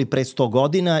izginuli pre 100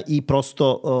 godina i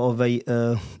prosto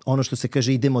ono što se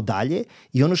kaže idemo dalje.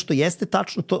 I ono što jeste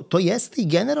tačno, to jeste i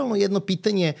generalno jedno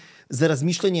pitanje za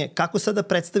razmišljanje kako sada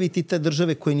predstaviti te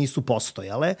države koje nisu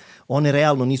postojale. One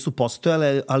realno nisu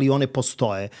postojale, ali one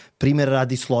postoje. Primer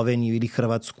radi Sloveniju ili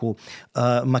Hrvatsku,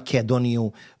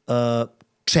 Makedoniju,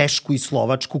 Češku i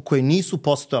Slovačku, koje nisu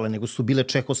postojale, nego su bile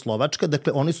Čehoslovačka.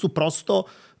 Dakle, one su prosto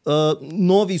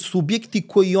novi subjekti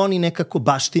koji oni nekako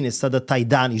baštine sada taj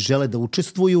dan i žele da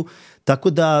učestvuju. Tako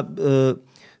da,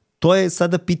 to je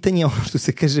sada pitanje, ono što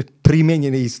se kaže,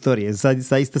 primenjene istorije.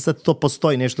 Zaista sad to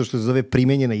postoji nešto što se zove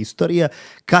primenjena istorija.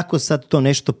 Kako sad to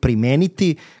nešto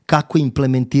primeniti, kako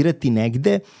implementirati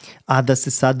negde, a da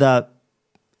se sada,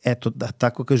 eto, da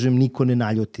tako kažem, niko ne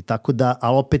naljuti. Tako da,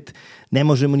 a opet ne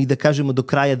možemo ni da kažemo do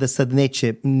kraja da sad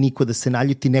neće niko da se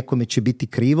naljuti, nekome će biti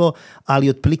krivo, ali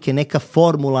otprilike neka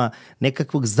formula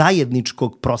nekakvog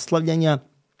zajedničkog proslavljanja,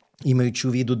 imajući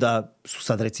u vidu da su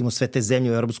sad recimo sve te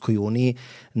zemlje u Evropskoj uniji.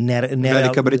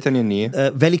 Velika Britanija nije.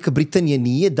 Velika Britanija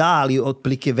nije, da, ali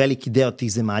otprilike veliki deo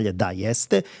tih zemalja, da,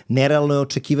 jeste. Nerealno je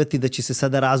očekivati da će se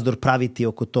sada razdor praviti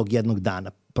oko tog jednog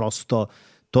dana. Prosto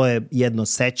to je jedno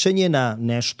sećanje na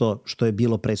nešto što je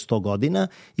bilo pre 100 godina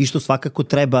i što svakako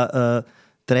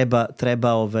treba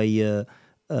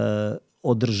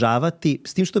održavati.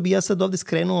 S tim što bi ja sad ovde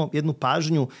skrenuo jednu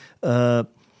pažnju,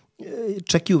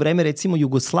 čak i u vreme recimo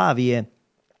Jugoslavije,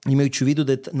 imajući u vidu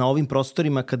da je na ovim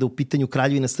prostorima, kada u pitanju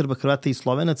Kraljevina Srba, Hrvata i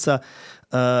Slovenaca,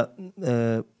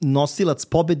 nosilac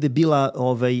pobede bila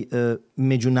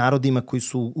među narodima koji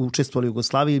su učestvovali u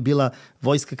Jugoslaviji, bila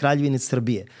vojska Kraljevine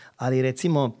Srbije. Ali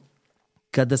recimo,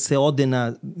 kada se ode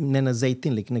ne na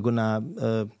Zejtinlik, nego na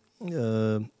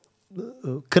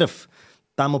Krf,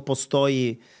 tamo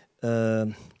postoji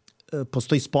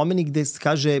spomenik gde se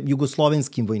kaže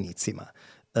jugoslovenskim vojnicima.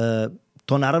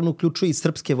 To naravno uključuje i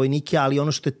srpske vojnike, ali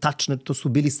ono što je tačno, to su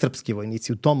bili srpski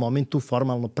vojnici u tom momentu,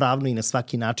 formalno, pravno i na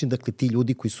svaki način. Dakle, ti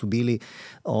ljudi koji su bili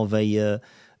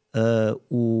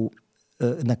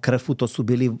na Krfu, to su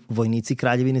bili vojnici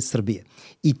Kraljevine Srbije.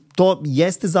 I to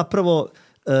jeste zapravo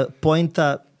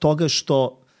poenta toga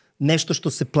što nešto što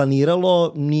se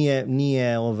planiralo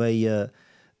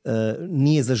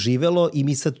nije zaživelo i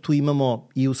mi sad tu imamo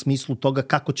i u smislu toga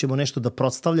kako ćemo nešto da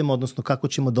proslavljamo, odnosno kako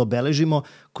ćemo da obeležimo,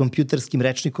 kompjuterskim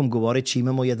rečnikom govoreći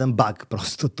imamo jedan bug,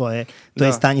 prosto to je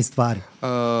stanje stvari.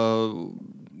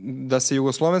 Da se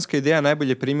jugoslovenska ideja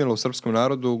najbolje primila u srpskom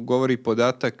narodu govori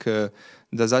podatak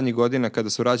da zadnjih godina kada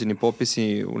su rađeni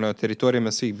popisi na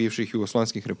teritorijama svih bivših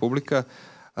jugoslovenskih republika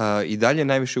i dalje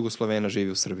najviše Jugoslovena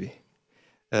živi u Srbiji.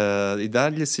 I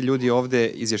dalje se ljudi ovde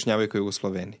izjašnjavaju kao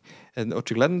Jugosloveni.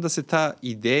 Očigledno da se ta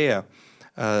ideja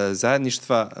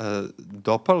zajedništva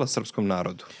dopala srpskom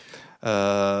narodu.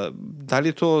 Da li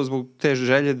je to zbog te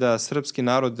želje da srpski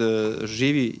narod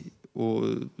živi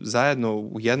zajedno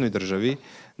u jednoj državi,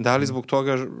 da li zbog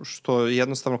toga što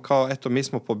jednostavno kao, eto, mi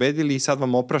smo pobedili i sad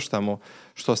vam opraštamo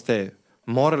što ste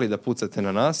morali da pucate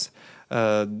na nas.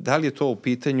 Da li je to u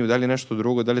pitanju, da li je nešto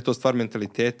drugo, da li je to stvar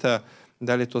mentaliteta,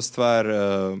 da li je to stvar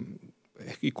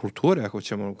i kulture, ako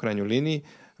ćemo u krajnjoj liniji,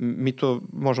 mi to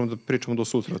možemo da pričamo do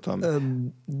sutra o tome.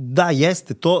 Da,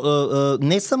 jeste. To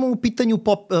ne samo u pitanju,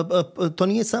 to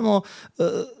nije samo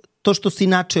to što se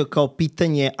načeo kao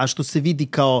pitanje, a što se vidi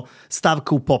kao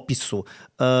stavka u popisu.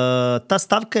 Ta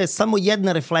stavka je samo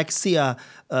jedna refleksija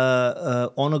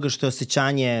onoga što je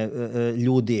osjećanje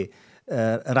ljudi,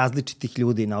 različitih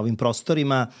ljudi na ovim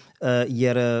prostorima,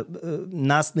 jer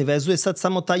nas ne vezuje sad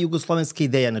samo ta jugoslovenska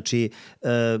ideja. Znači,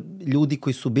 ljudi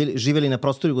koji su živeli na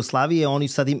prostoru Jugoslavije, oni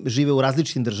sad žive u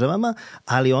različitim državama,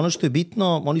 ali ono što je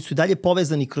bitno, oni su i dalje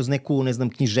povezani kroz neku, ne znam,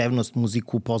 književnost,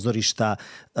 muziku, pozorišta,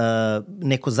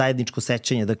 neko zajedničko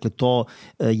sećanje. Dakle, to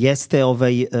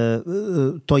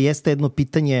jeste jedno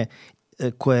pitanje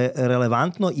koje je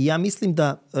relevantno i ja mislim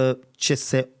da će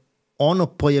se ono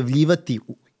pojavljivati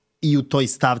i u toj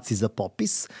stavci za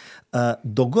popis,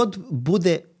 dogod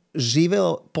bude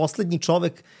živeo poslednji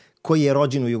čovek koji je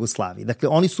rođen u Jugoslaviji. Dakle,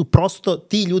 oni su prosto,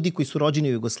 ti ljudi koji su rođeni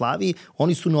u Jugoslaviji,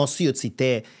 oni su nosioci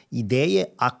te ideje,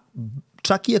 a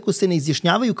čak i ako se ne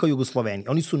izjašnjavaju kao Jugosloveni,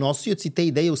 oni su nosioci te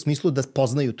ideje u smislu da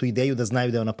poznaju tu ideju, da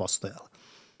znaju da je ona postojala.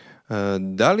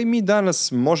 Da li mi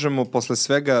danas možemo posle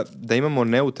svega da imamo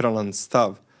neutralan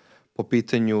stav po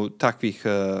pitanju takvih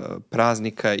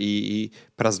praznika i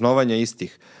praznovanja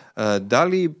istih? Da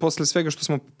li posle svega što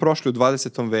smo prošli u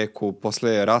 20. veku,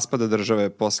 posle raspada države,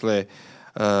 posle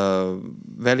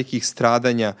velikih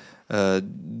stradanja,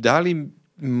 da li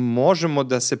možemo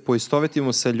da se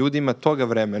poistovetimo sa ljudima toga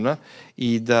vremena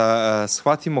i da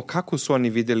shvatimo kako su oni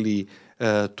videli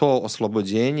to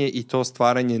oslobođenje i to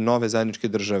stvaranje nove zajedničke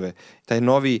države, taj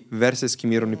novi versajski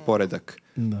mirovni poredak?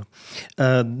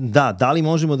 Da li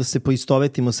možemo da se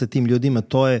poistovetimo sa tim ljudima,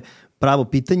 to je pravo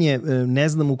pitanje. Ne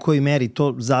znam u kojoj meri,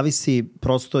 to zavisi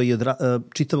prosto i od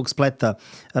čitavog spleta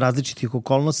različitih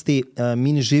okolnosti.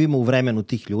 Mi ne živimo u vremenu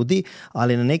tih ljudi,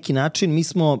 ali na neki način mi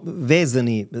smo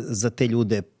vezani za te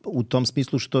ljude u tom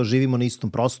smislu što živimo na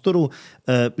istom prostoru,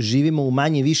 živimo u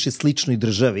manje više sličnoj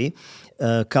državi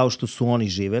kao što su oni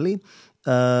živeli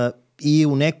i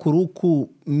u neku ruku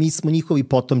mi smo njihovi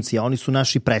potomci, a oni su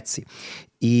naši preci.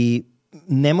 I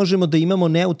ne možemo da imamo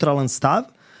neutralan stav,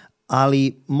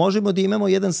 ali možemo da imamo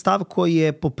jedan stav koji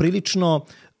je poprilično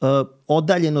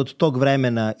odaljen od tog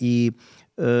vremena i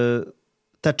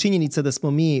ta činjenica da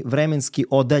smo mi vremenski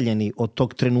odaljeni od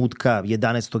tog trenutka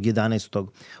 11.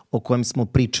 o kojem smo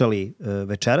pričali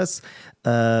večeras,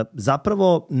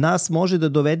 zapravo nas može da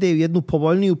dovede u jednu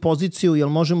povoljniju poziciju, jer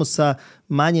možemo sa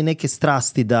manje neke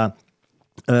strasti da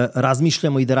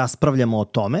razmišljamo i da raspravljamo o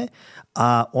tome,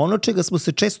 a ono čega smo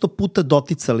se često puta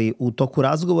doticali u toku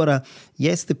razgovora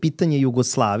jeste pitanje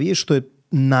Jugoslavije, što je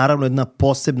naravno jedna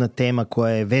posebna tema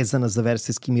koja je vezana za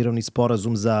Versajski mirovni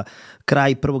sporazum, za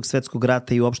kraj Prvog svetskog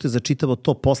rata i uopšte za čitavo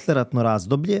to posleratno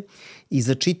razdoblje i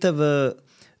za čitav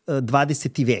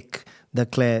 20. vek.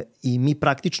 Dakle, i mi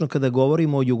praktično kada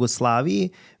govorimo o Jugoslaviji,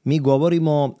 mi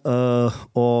govorimo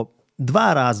o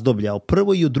dva razdoblja, o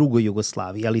prvoj i o drugoj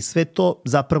Jugoslaviji, ali sve to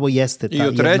zapravo jeste ta i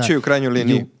o trećoj u krajnjoj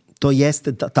liniji. To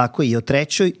jeste, tako i o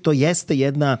trećoj, to jeste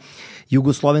jedna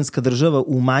jugoslovenska država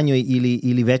u manjoj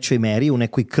ili većoj meri, u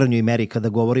nekoj krnjoj meri kada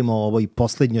govorimo o ovoj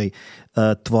poslednjoj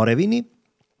tvorevini,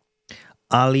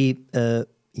 ali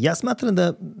ja smatram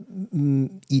da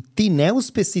i ti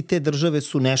neuspesi te države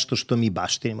su nešto što mi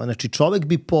baštinimo. Znači čovek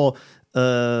bi po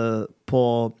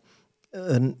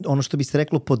ono što bi se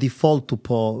reklo po defaultu,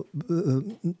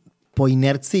 po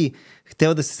inerciji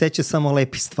hteo da se seća samo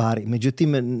lepi stvari.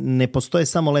 Međutim, ne postoje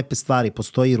samo lepe stvari,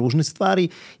 postoje i ružne stvari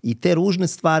i te ružne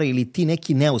stvari ili ti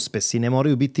neki neuspesi, ne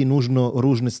moraju biti nužno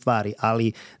ružne stvari,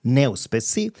 ali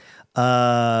neuspesi,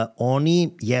 oni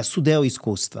jesu deo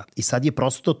iskustva. I sad je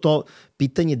prosto to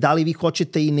pitanje da li vi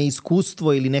hoćete i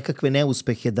neiskustvo ili nekakve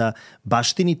neuspehe da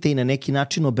baštinite i na neki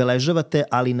način obeležavate,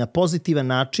 ali na pozitivan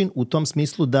način u tom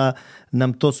smislu da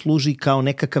nam to služi kao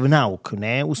nekakav nauk.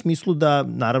 Ne u smislu da,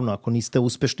 naravno, ako niste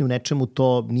uspešni u nečemu,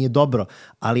 to nije dobro,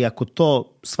 ali ako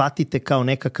to shvatite kao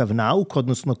nekakav nauk,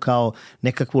 odnosno kao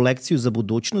nekakvu lekciju za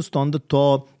budućnost, onda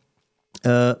to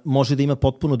može da ima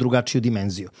potpuno drugačiju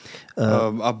dimenziju.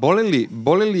 A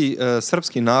boli li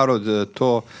srpski narod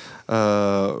to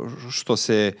što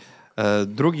se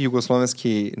drugi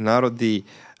jugoslovenski narodi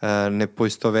ne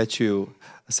poistovećuju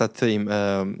sa tim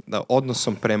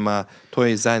odnosom prema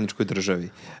toj zajedničkoj državi?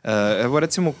 Evo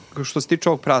recimo što se tiče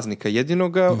ovog praznika, jedino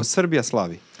ga Srbija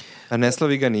slavi. Ne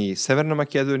slavi ga ni Severna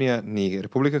Makedonija, ni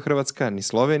Republika Hrvatska, ni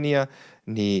Slovenija,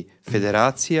 ni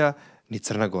Federacija, ni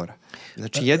Crna Gora.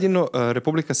 Znači, jedino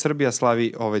Republika Srbija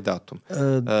slavi ovaj datum.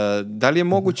 Da li je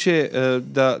moguće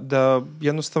da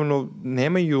jednostavno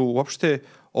nemaju uopšte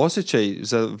osjećaj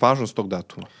za važnost tog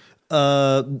datuma?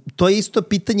 To je isto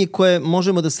pitanje koje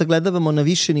možemo da sagledavamo na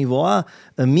više nivoa.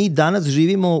 Mi danas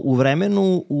živimo u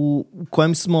vremenu u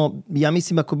kojem smo, ja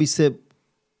mislim, ako bi se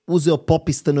uzeo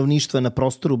popis stanovništva na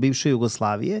prostoru bivše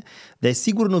Jugoslavije, da je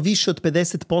sigurno više od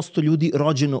 50% ljudi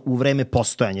rođeno u vreme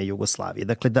postojanja Jugoslavije.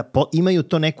 Dakle, da imaju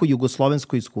to neko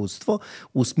jugoslovensko iskustvo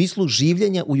u smislu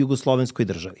življenja u jugoslovenskoj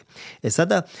državi.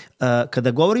 Sada,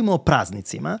 kada govorimo o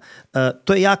praznicima,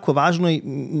 to je jako važno i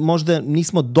možda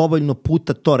nismo dovoljno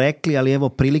puta to rekli, ali evo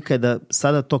prilika je da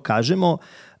sada to kažemo.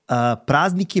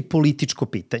 Praznik je političko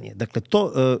pitanje. Dakle,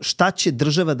 to šta će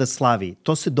država da slavi,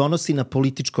 to se donosi na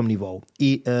političkom nivou.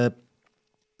 I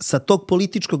sa tog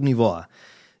političkog nivoa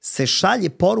se šalje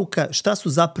poruka šta su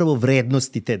zapravo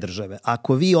vrednosti te države.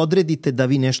 Ako vi odredite da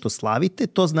vi nešto slavite,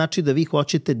 to znači da vi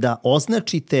hoćete da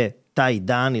označite taj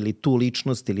dan ili tu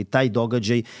ličnost ili taj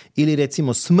događaj ili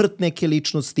recimo smrt neke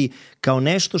ličnosti kao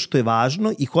nešto što je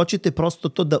važno i hoćete prosto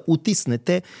to da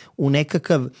utisnete u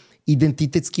nekakav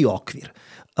identitetski okvir.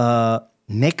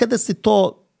 Nekada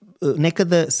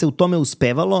se u tome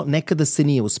uspevalo, nekada se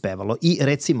nije uspevalo. I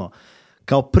recimo,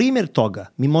 kao primjer toga,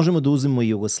 mi možemo da uzmemo i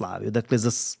Jugoslaviju. Dakle,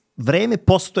 za vreme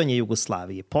postojanja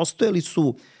Jugoslavije postojali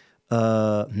su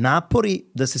napori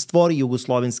da se stvori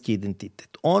jugoslovenski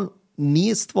identitet. On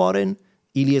nije stvoren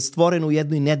ili je stvoren u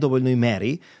jednoj nedovoljnoj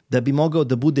meri da bi mogao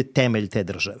da bude temelj te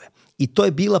države. I to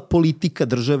je bila politika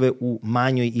države u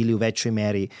manjoj ili u većoj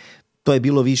meri. To je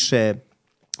bilo više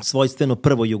svojstveno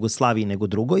prvoj Jugoslaviji nego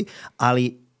drugoj,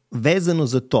 ali vezano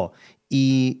za to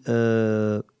i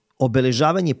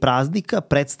obeležavanje praznika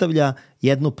predstavlja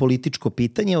jedno političko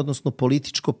pitanje, odnosno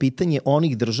političko pitanje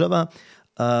onih država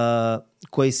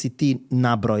koje si ti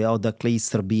nabrojao, dakle i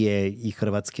Srbije, i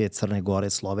Hrvatske, Crne Gore,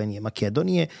 Slovenije,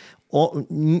 Makedonije.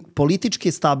 Politički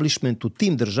establishment u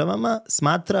tim državama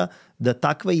smatra da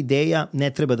takva ideja ne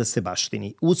treba da se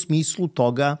baštini, u smislu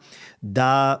toga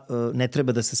da ne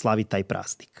treba da se slavi taj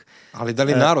praznik. Ali da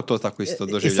li narod to tako isto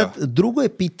doživljava? Sad, drugo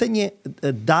je pitanje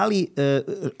da li,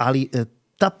 ali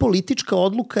ta politička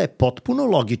odluka je potpuno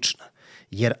logična.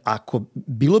 Jer ako,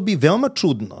 bilo bi veoma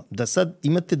čudno da sad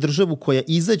imate državu koja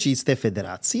izađe iz te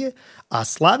federacije, a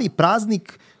slavi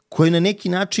praznik koji je na neki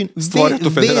način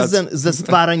vezan za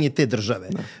stvaranje te države.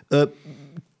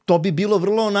 To bi bilo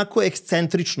vrlo onako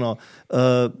ekscentrično,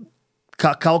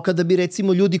 kao kada bi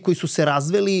recimo ljudi koji su se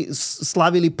razveli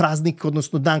slavili praznik,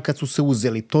 odnosno dan kad su se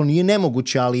uzeli. To nije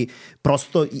nemoguće, ali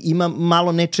prosto ima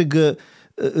malo nečeg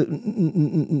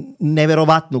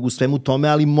neverovatnog u svemu tome,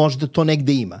 ali možda to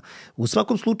negde ima. U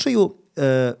svakom slučaju,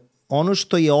 ono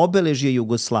što je obeležje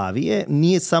Jugoslavije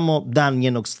nije samo dan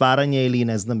njenog stvaranja ili,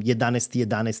 ne znam,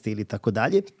 11. ili tako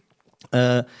dalje,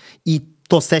 i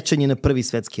to sećanje na Prvi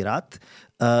svetski rat.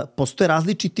 Postoje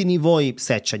različiti nivoji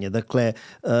sećanja. Dakle,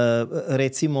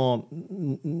 recimo,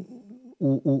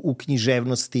 u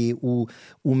književnosti, u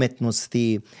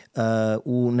umetnosti,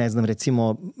 u, ne znam,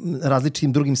 recimo,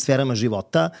 različitim drugim sferama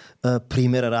života.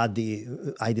 Primjera radi,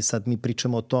 ajde sad mi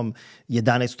pričamo o tom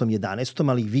 11.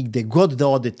 ali vi gde god da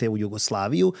odete u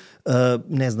Jugoslaviju,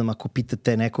 ne znam, ako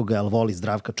pitate nekoga jel voli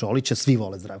Zdravka Čolića, svi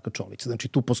vole Zdravka Čolića. Znači,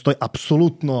 tu postoji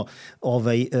apsolutno,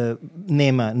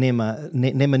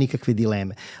 nema nikakve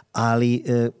dileme. Ali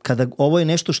kada ovo je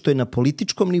nešto što je na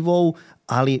političkom nivou,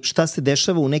 ali šta se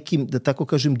dešava u nekim, da tako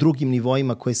kažem, drugim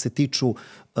nivoima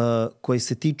koje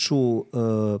se tiču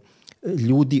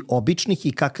ljudi običnih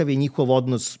i kakav je njihov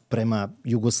odnos prema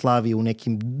Jugoslaviji u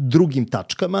nekim drugim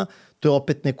tačkama, to je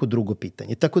opet neko drugo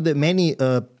pitanje. Tako da meni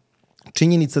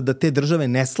činjenica da te države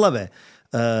ne slave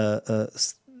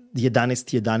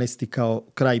 11. kao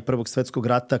kraj Prvog svetskog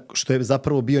rata, što je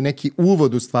zapravo bio neki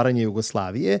uvod u stvaranje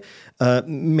Jugoslavije,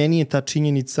 meni je ta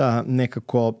činjenica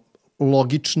nekako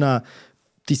logična.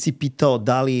 Ti si pitao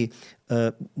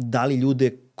da li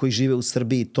ljude koji žive u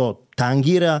Srbiji to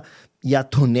tangira. Ja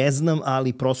to ne znam,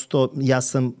 ali prosto ja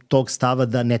sam tog stava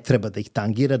da ne treba da ih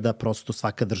tangira, da prosto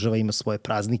svaka država ima svoje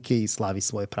praznike i slavi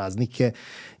svoje praznike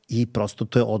i prosto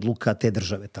to je odluka te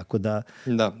države, tako da...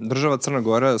 Da, država Crna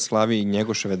Gora slavi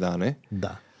Njegoševe dane.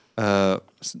 Da.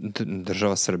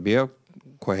 Država Srbija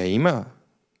koja ima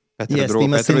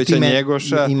Petrovića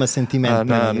Njegoša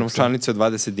na novčanicu od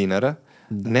 20 dinara,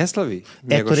 ne slavi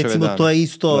Njegoševe dane. To je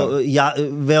isto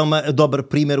veoma dobar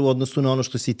primjer u odnosu na ono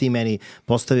što si ti meni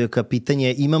postavio kao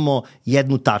pitanje. Imamo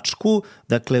jednu tačku,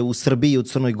 dakle u Srbiji i u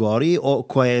Crnoj Gori,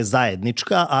 koja je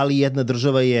zajednička, ali jedna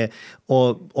država je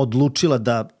odlučila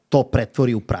da to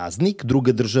pretvori u praznik,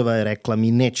 druga država je rekla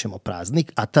mi nećemo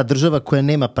praznik, a ta država koja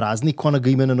nema praznik, ona ga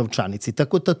ima na novčanici.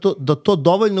 Tako da to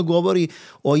dovoljno govori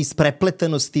o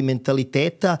isprepletanosti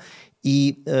mentaliteta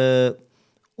i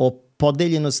o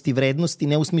podeljenosti vrednosti,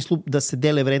 ne u smislu da se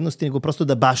dele vrednosti, nego prosto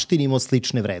da baštinimo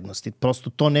slične vrednosti. Prosto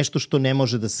to nešto što ne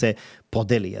može da se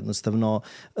podeli jednostavno.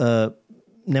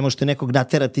 Ne možete nekog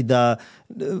naterati da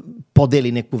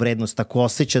podeli neku vrednost ako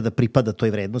osjeća da pripada toj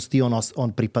vrednosti,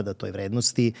 on pripada toj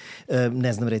vrednosti.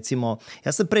 Ne znam, recimo,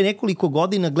 ja sam pre nekoliko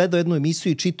godina gledao jednu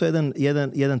emisiju i čitao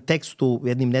jedan tekst u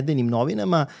jednim nedeljnim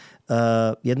novinama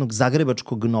jednog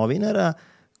zagrebačkog novinara.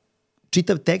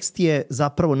 Čitav tekst je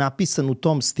zapravo napisan u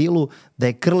tom stilu da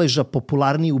je Krleža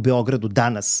popularniji u Beogradu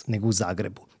danas nego u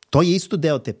Zagrebu. To je isto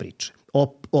deo te priče.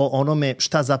 O onome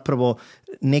šta zapravo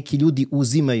neki ljudi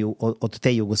uzimaju od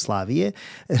te Jugoslavije.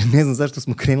 Ne znam zašto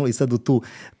smo krenuli sad u tu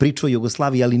priču o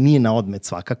Jugoslaviji, ali nije na odmet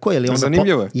svakako.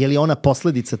 Je li ona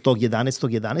posledica tog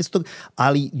 11.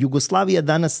 Ali Jugoslavija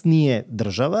danas nije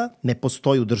država, ne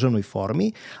postoji u državnoj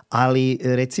formi, ali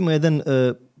recimo jedan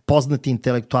poznati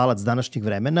intelektualac današnjeg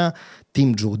vremena,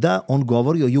 Tim Đuda, on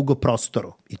govori o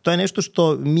jugoprostoru. I to je nešto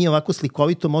što mi ovako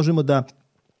slikovito možemo da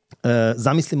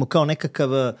zamislimo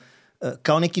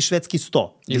kao neki švedski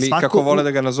sto. Ili kako vole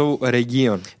da ga nazovu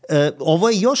region. Ovo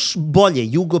je još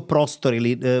bolje, jugoprostor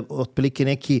ili otprilike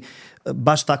neki,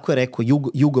 baš tako je rekao,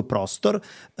 jugoprostor.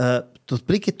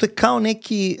 Otprilike to je kao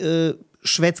neki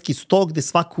švedski sto gde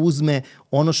svako uzme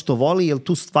ono što voli, jer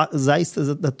tu zaista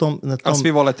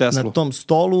na tom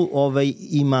stolu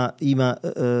ima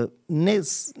ne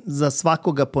za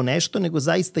svakoga po nešto, nego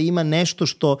zaista ima nešto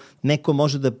što neko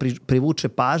može da privuče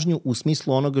pažnju u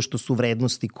smislu onoga što su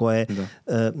vrednosti koje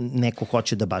neko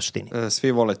hoće da baštini.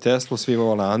 Svi vole Teslu, svi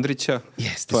vole Andrića.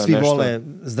 Jeste, svi vole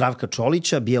Zdravka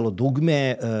Čolića, bijelo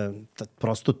dugme,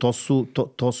 prosto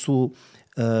to su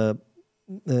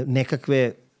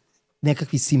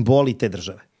nekakvi simboli te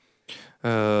države.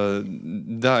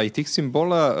 Da, i tih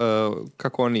simbola,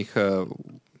 kako onih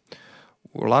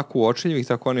lako uočljivih,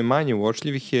 tako onih manje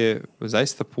uočljivih je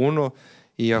zaista puno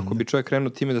i ako bi čovjek krenuo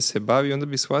time da se bavi, onda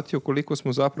bi shvatio koliko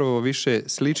smo zapravo više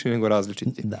slični nego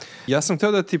različiti. Da. Ja sam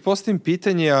hteo da ti postavim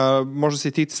pitanje, a možda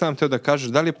si ti sam hteo da kažeš,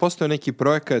 da li je postojao neki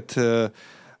projekat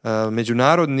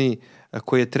međunarodni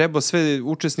koji je trebao sve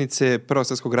učesnice Prvog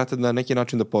svetskog rata na neki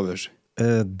način da poveže?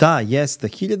 Da, jeste.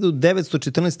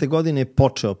 1914. godine je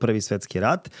počeo Prvi svetski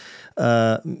rat.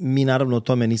 Mi naravno o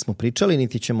tome nismo pričali,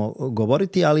 niti ćemo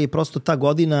govoriti, ali je prosto ta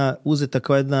godina uzeta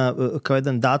kao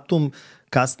jedan datum.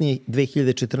 Kasnije,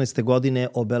 2014. godine,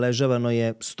 obeležavano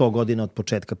je 100 godina od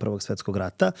početka Prvog svetskog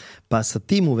rata, pa sa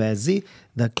tim u vezi,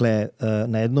 dakle,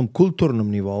 na jednom kulturnom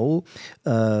nivou,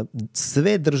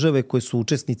 sve države koje su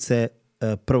učesnice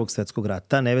Prvog svetskog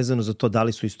rata, nevezano za to da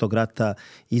li su iz tog rata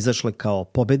izašle kao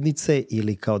pobednice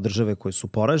ili kao države koje su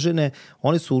poražene,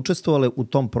 one su učestvovale u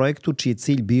tom projektu čiji je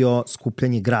cilj bio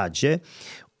skupljanje građe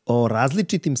o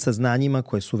različitim saznanjima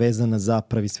koje su vezane za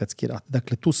Prvi svetski rat.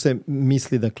 Dakle, tu se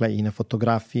misli i na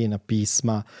fotografije, na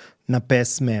pisma, na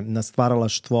pesme, na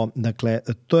stvaralaštvo. Dakle,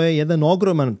 to je jedan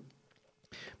ogroman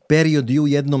period i u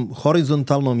jednom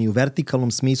horizontalnom i u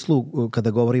vertikalnom smislu,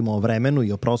 kada govorimo o vremenu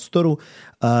i o prostoru,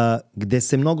 gde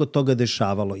se mnogo toga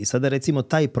dešavalo. I sada recimo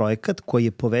taj projekat koji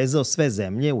je povezao sve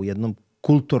zemlje u jednom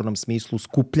kulturnom smislu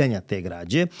skupljanja te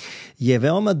građe je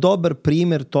veoma dobar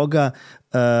primer toga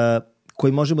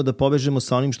koji možemo da povežemo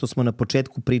sa onim što smo na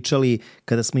početku pričali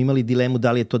kada smo imali dilemu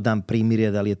da li je to Dan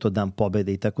Primirja, da li je to Dan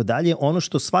Pobede i tako dalje. Ono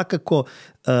što svakako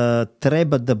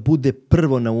treba da bude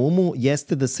prvo na umu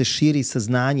jeste da se širi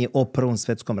saznanje o Prvom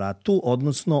svetskom ratu,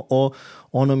 odnosno o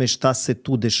onome šta se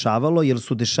tu dešavalo, jer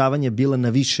su dešavanja bila na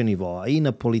više nivoa, i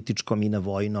na političkom, i na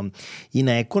vojnom, i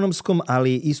na ekonomskom,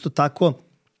 ali isto tako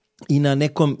i na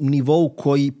nekom nivou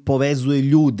koji povezuje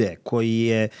ljude, koji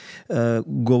je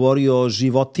govorio o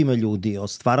životima ljudi, o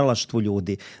stvaralaštvu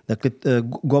ljudi. Dakle,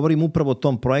 govorim upravo o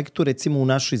tom projektu. Recimo, u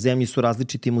našoj zemlji su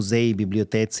različiti muzeji i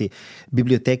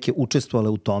biblioteke učestvovale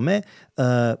u tome.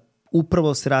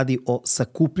 Upravo se radi o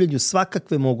sakupljanju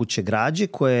svakakve moguće građe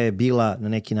koja je bila na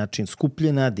neki način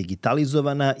skupljena,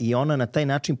 digitalizovana i ona na taj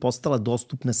način postala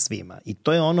dostupna svima. I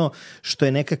to je ono što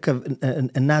je nekakav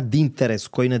nadinteres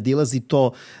koji nadilazi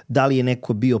to da li je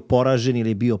neko bio poražen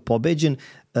ili bio pobeđen,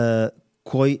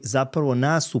 koji zapravo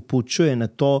nas upućuje na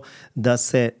to da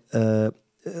se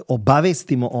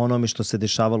obavestimo o onome što se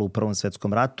dešavalo u Prvom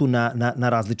svetskom ratu na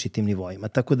različitim nivoima.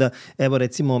 Tako da, evo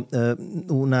recimo,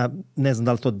 ne znam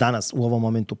da li to danas u ovom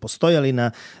momentu postoji, ali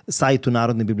na sajtu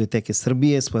Narodne biblioteke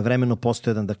Srbije svojevremeno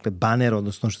postoji jedan, baner,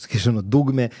 odnosno što se kaže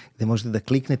dugme, gde možete da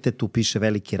kliknete, tu piše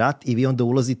Veliki rat i vi onda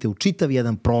ulazite u čitav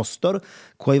jedan prostor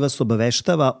koji vas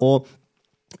obaveštava o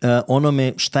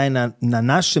onome šta je na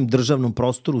našem državnom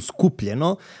prostoru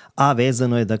skupljeno, a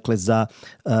vezano je za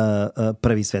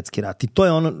Prvi svetski rat. I to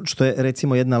je ono što je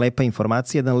recimo jedna lepa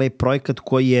informacija, jedan lep projekat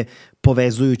koji je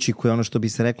povezujući, koji je ono što bi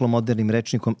se reklo modernim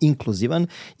rečnikom inkluzivan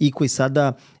i koji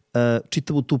sada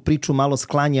čitavu tu priču malo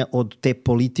sklanja od te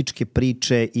političke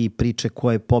priče i priče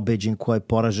ko je pobeđen, ko je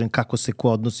poražen, kako se ko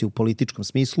odnosi u političkom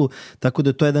smislu. Tako da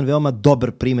je to jedan veoma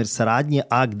dobar primer saradnje,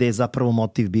 a gde je zapravo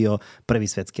motiv bio Prvi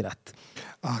svetski rat.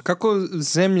 A kako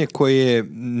zemlje koje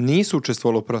nisu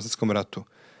učestvovale u Prvom svetskom ratu,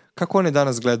 kako one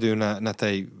danas gledaju na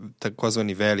taj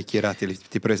takozvani Veliki rat ili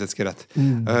ti Prvi svetski rat?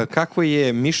 Kako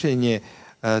je mišljenje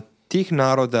tih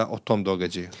naroda o tom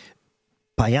događaju?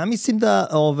 Pa ja mislim da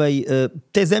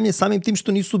te zemlje samim tim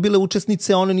što nisu bile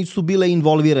učesnice, one nisu bile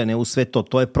involvirane u sve to.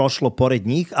 To je prošlo pored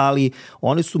njih, ali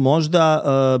one su možda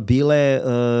bile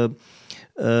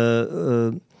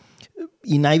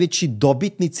i najveći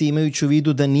dobitnici, imajući u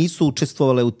vidu da nisu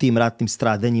učestvovale u tim ratnim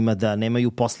stradanjima, da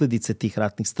nemaju posledice tih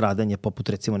ratnih stradanja, poput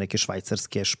recimo neke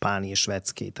Švajcarske, Španije,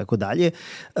 Švedske i tako dalje.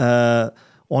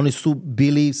 oni su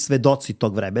bili svedoci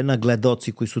tog vremena,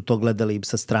 gledaoci koji su to gledali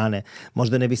sa strane.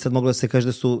 Možda ne bi sad moglo da se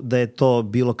kaže da je to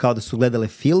bilo kao da su gledale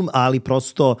film, ali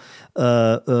prosto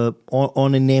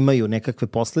one nemaju nekakve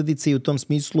posledice i u tom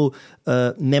smislu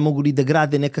ne mogu ni da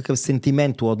grade nekakav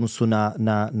sentiment u odnosu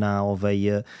na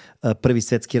Prvi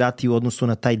svetski rat i u odnosu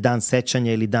na taj dan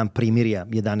sećanja ili dan primirja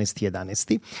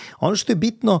 11.11. Ono što je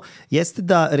bitno jeste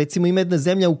da recimo ima jedna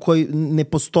zemlja u kojoj ne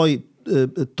postoji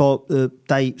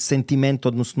taj sentiment,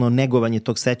 odnosno negovanje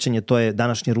tog sećanja, to je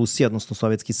današnja Rusija, odnosno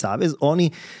Sovjetski savez.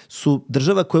 Oni su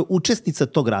država koja je učesnica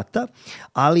tog rata,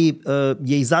 ali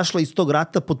je izašla iz tog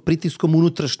rata pod pritiskom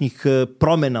unutrašnjih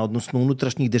promena, odnosno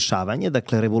unutrašnjih dešavanja,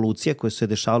 dakle revolucija koja se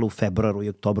dešavala u februaru i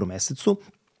oktobru mesecu.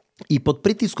 I pod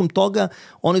pritiskom toga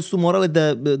one su morale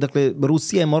dakle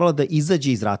Rusija je morala da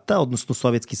izađe iz rata, odnosno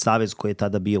Sovjetski savez koji je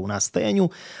tada bio u nastajanju,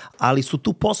 ali su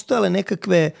tu postojale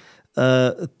nekakve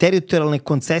teritorijalne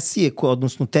koncesije,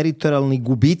 odnosno teritorijalni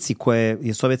gubici koje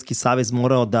je Sovjetski savez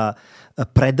morao da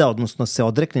preda, odnosno se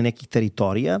odrekne nekih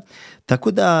teritorija.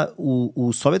 Tako da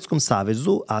u Sovjetskom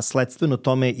savezu, a sledstveno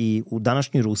tome i u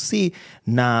današnjoj Rusiji,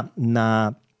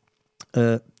 na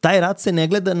taj rat se ne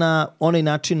gleda na onaj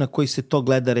način na koji se to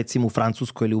gleda recimo u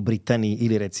Francuskoj ili u Britaniji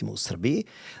ili recimo u Srbiji,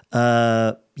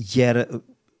 jer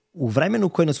u vremenu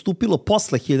koje je nastupilo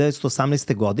posle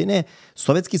 1918. godine,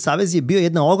 Sovjetski savez je bio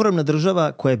jedna ogromna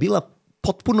država koja je bila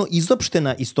potpuno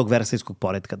izopštena iz tog versajskog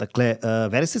poretka. Dakle,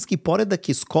 versajski poredak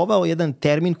je skovao jedan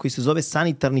termin koji se zove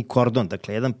sanitarni kordon,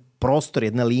 dakle, jedan prostor,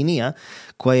 jedna linija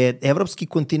koja je evropski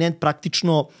kontinent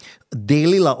praktično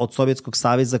delila od Sovjetskog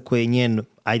saveza koji je njen,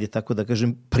 ajde tako da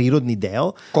kažem, prirodni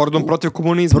deo. Kordon protiv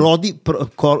komunizma.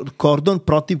 Kordon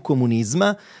protiv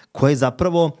komunizma koji je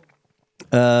zapravo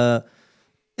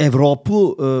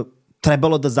Evropu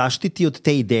trebalo da zaštiti od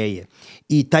te ideje.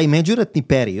 I taj međuratni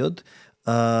period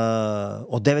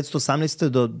od 1918.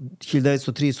 do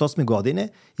 1938. godine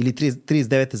ili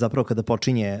 39. zapravo kada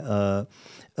počinje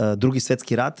Drugi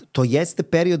svetski rat, to jeste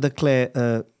period, dakle,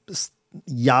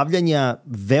 javljanja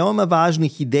veoma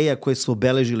važnih ideja koje su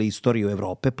obeležile istoriju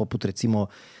Evrope, poput recimo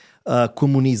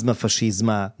komunizma,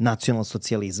 fašizma,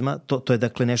 nacionalsocijalizma. To je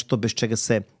dakle nešto bez čega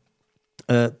se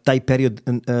taj period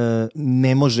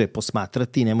ne može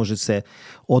posmatrati, ne može se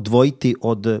odvojiti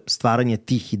od stvaranja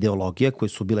tih ideologija koje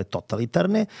su bile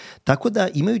totalitarne. Tako da,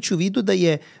 imajući u vidu da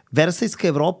je Versajska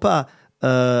Evropa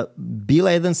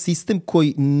bila jedan sistem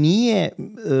koji nije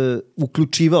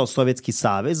uključivao Sovjetski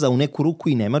savez, a u neku ruku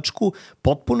i Nemačku,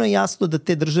 potpuno je jasno da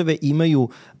te države imaju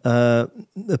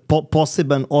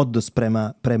poseban odnos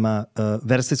prema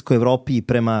Versajskoj Evropi i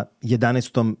prema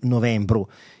 11. novembru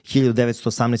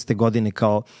 1918. godine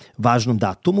kao važnom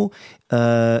datumu.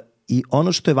 I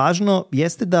ono što je važno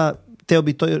jeste da, teo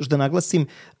bi to još da naglasim,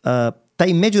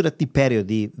 taj međuratni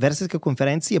period i Versajska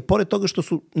konferencija, pored toga što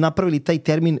su napravili taj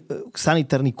termin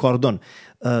sanitarni kordon,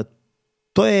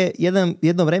 to je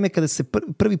jedno vreme kada se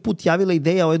prvi put javila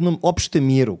ideja o jednom opštem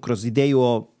miru, kroz ideju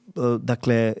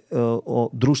o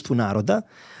društvu naroda,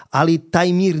 ali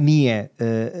taj mir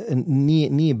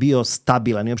nije bio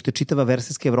stabilan. I uopšte čitava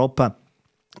Versajska Evropa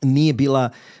nije bila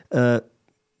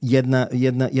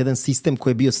jedan sistem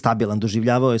koji je bio stabilan,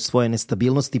 doživljavao je svoje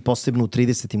nestabilnosti, posebno u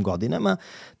 30. godinama,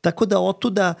 tako da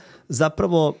otuda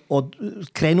zapravo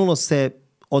krenulo se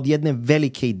od jedne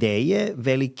velike ideje,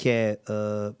 velike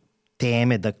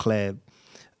teme, dakle,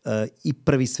 i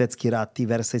Prvi svetski rat i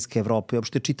Versajska Evropa i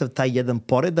uopšte čitav taj jedan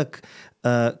poredak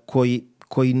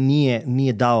koji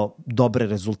nije dao dobre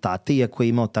rezultate, iako je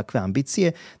imao takve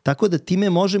ambicije, tako da time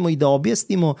možemo i da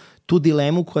objasnimo tu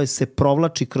dilemu koja se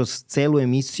provlači kroz celu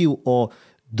emisiju o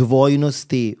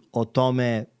dvojnosti, o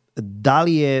tome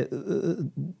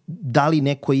da li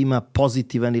neko ima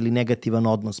pozitivan ili negativan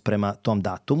odnos prema tom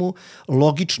datumu.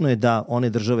 Logično je da one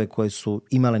države koje su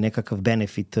imale nekakav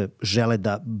benefit žele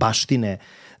da baštine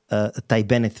taj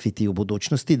benefit i u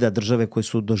budućnosti, da države koje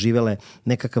su doživele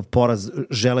nekakav poraz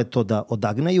žele to da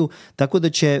odagnaju, tako da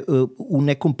će u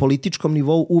nekom političkom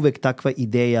nivou uvek takva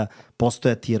ideja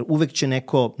postojati, jer uvek će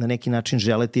neko na neki način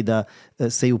želeti da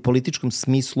se i u političkom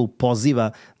smislu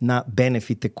poziva na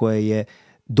benefite koje je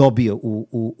dobio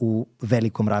u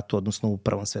Velikom ratu, odnosno u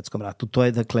Prvom svetskom ratu. To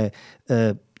je, dakle,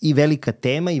 i velika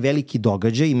tema i veliki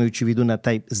događaj, imajući u vidu na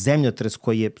taj zemljotres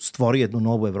koji je stvorio jednu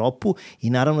novu Evropu i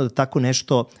naravno da tako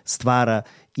nešto stvara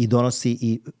i donosi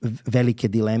i velike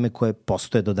dileme koje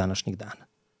postoje do današnjeg dana.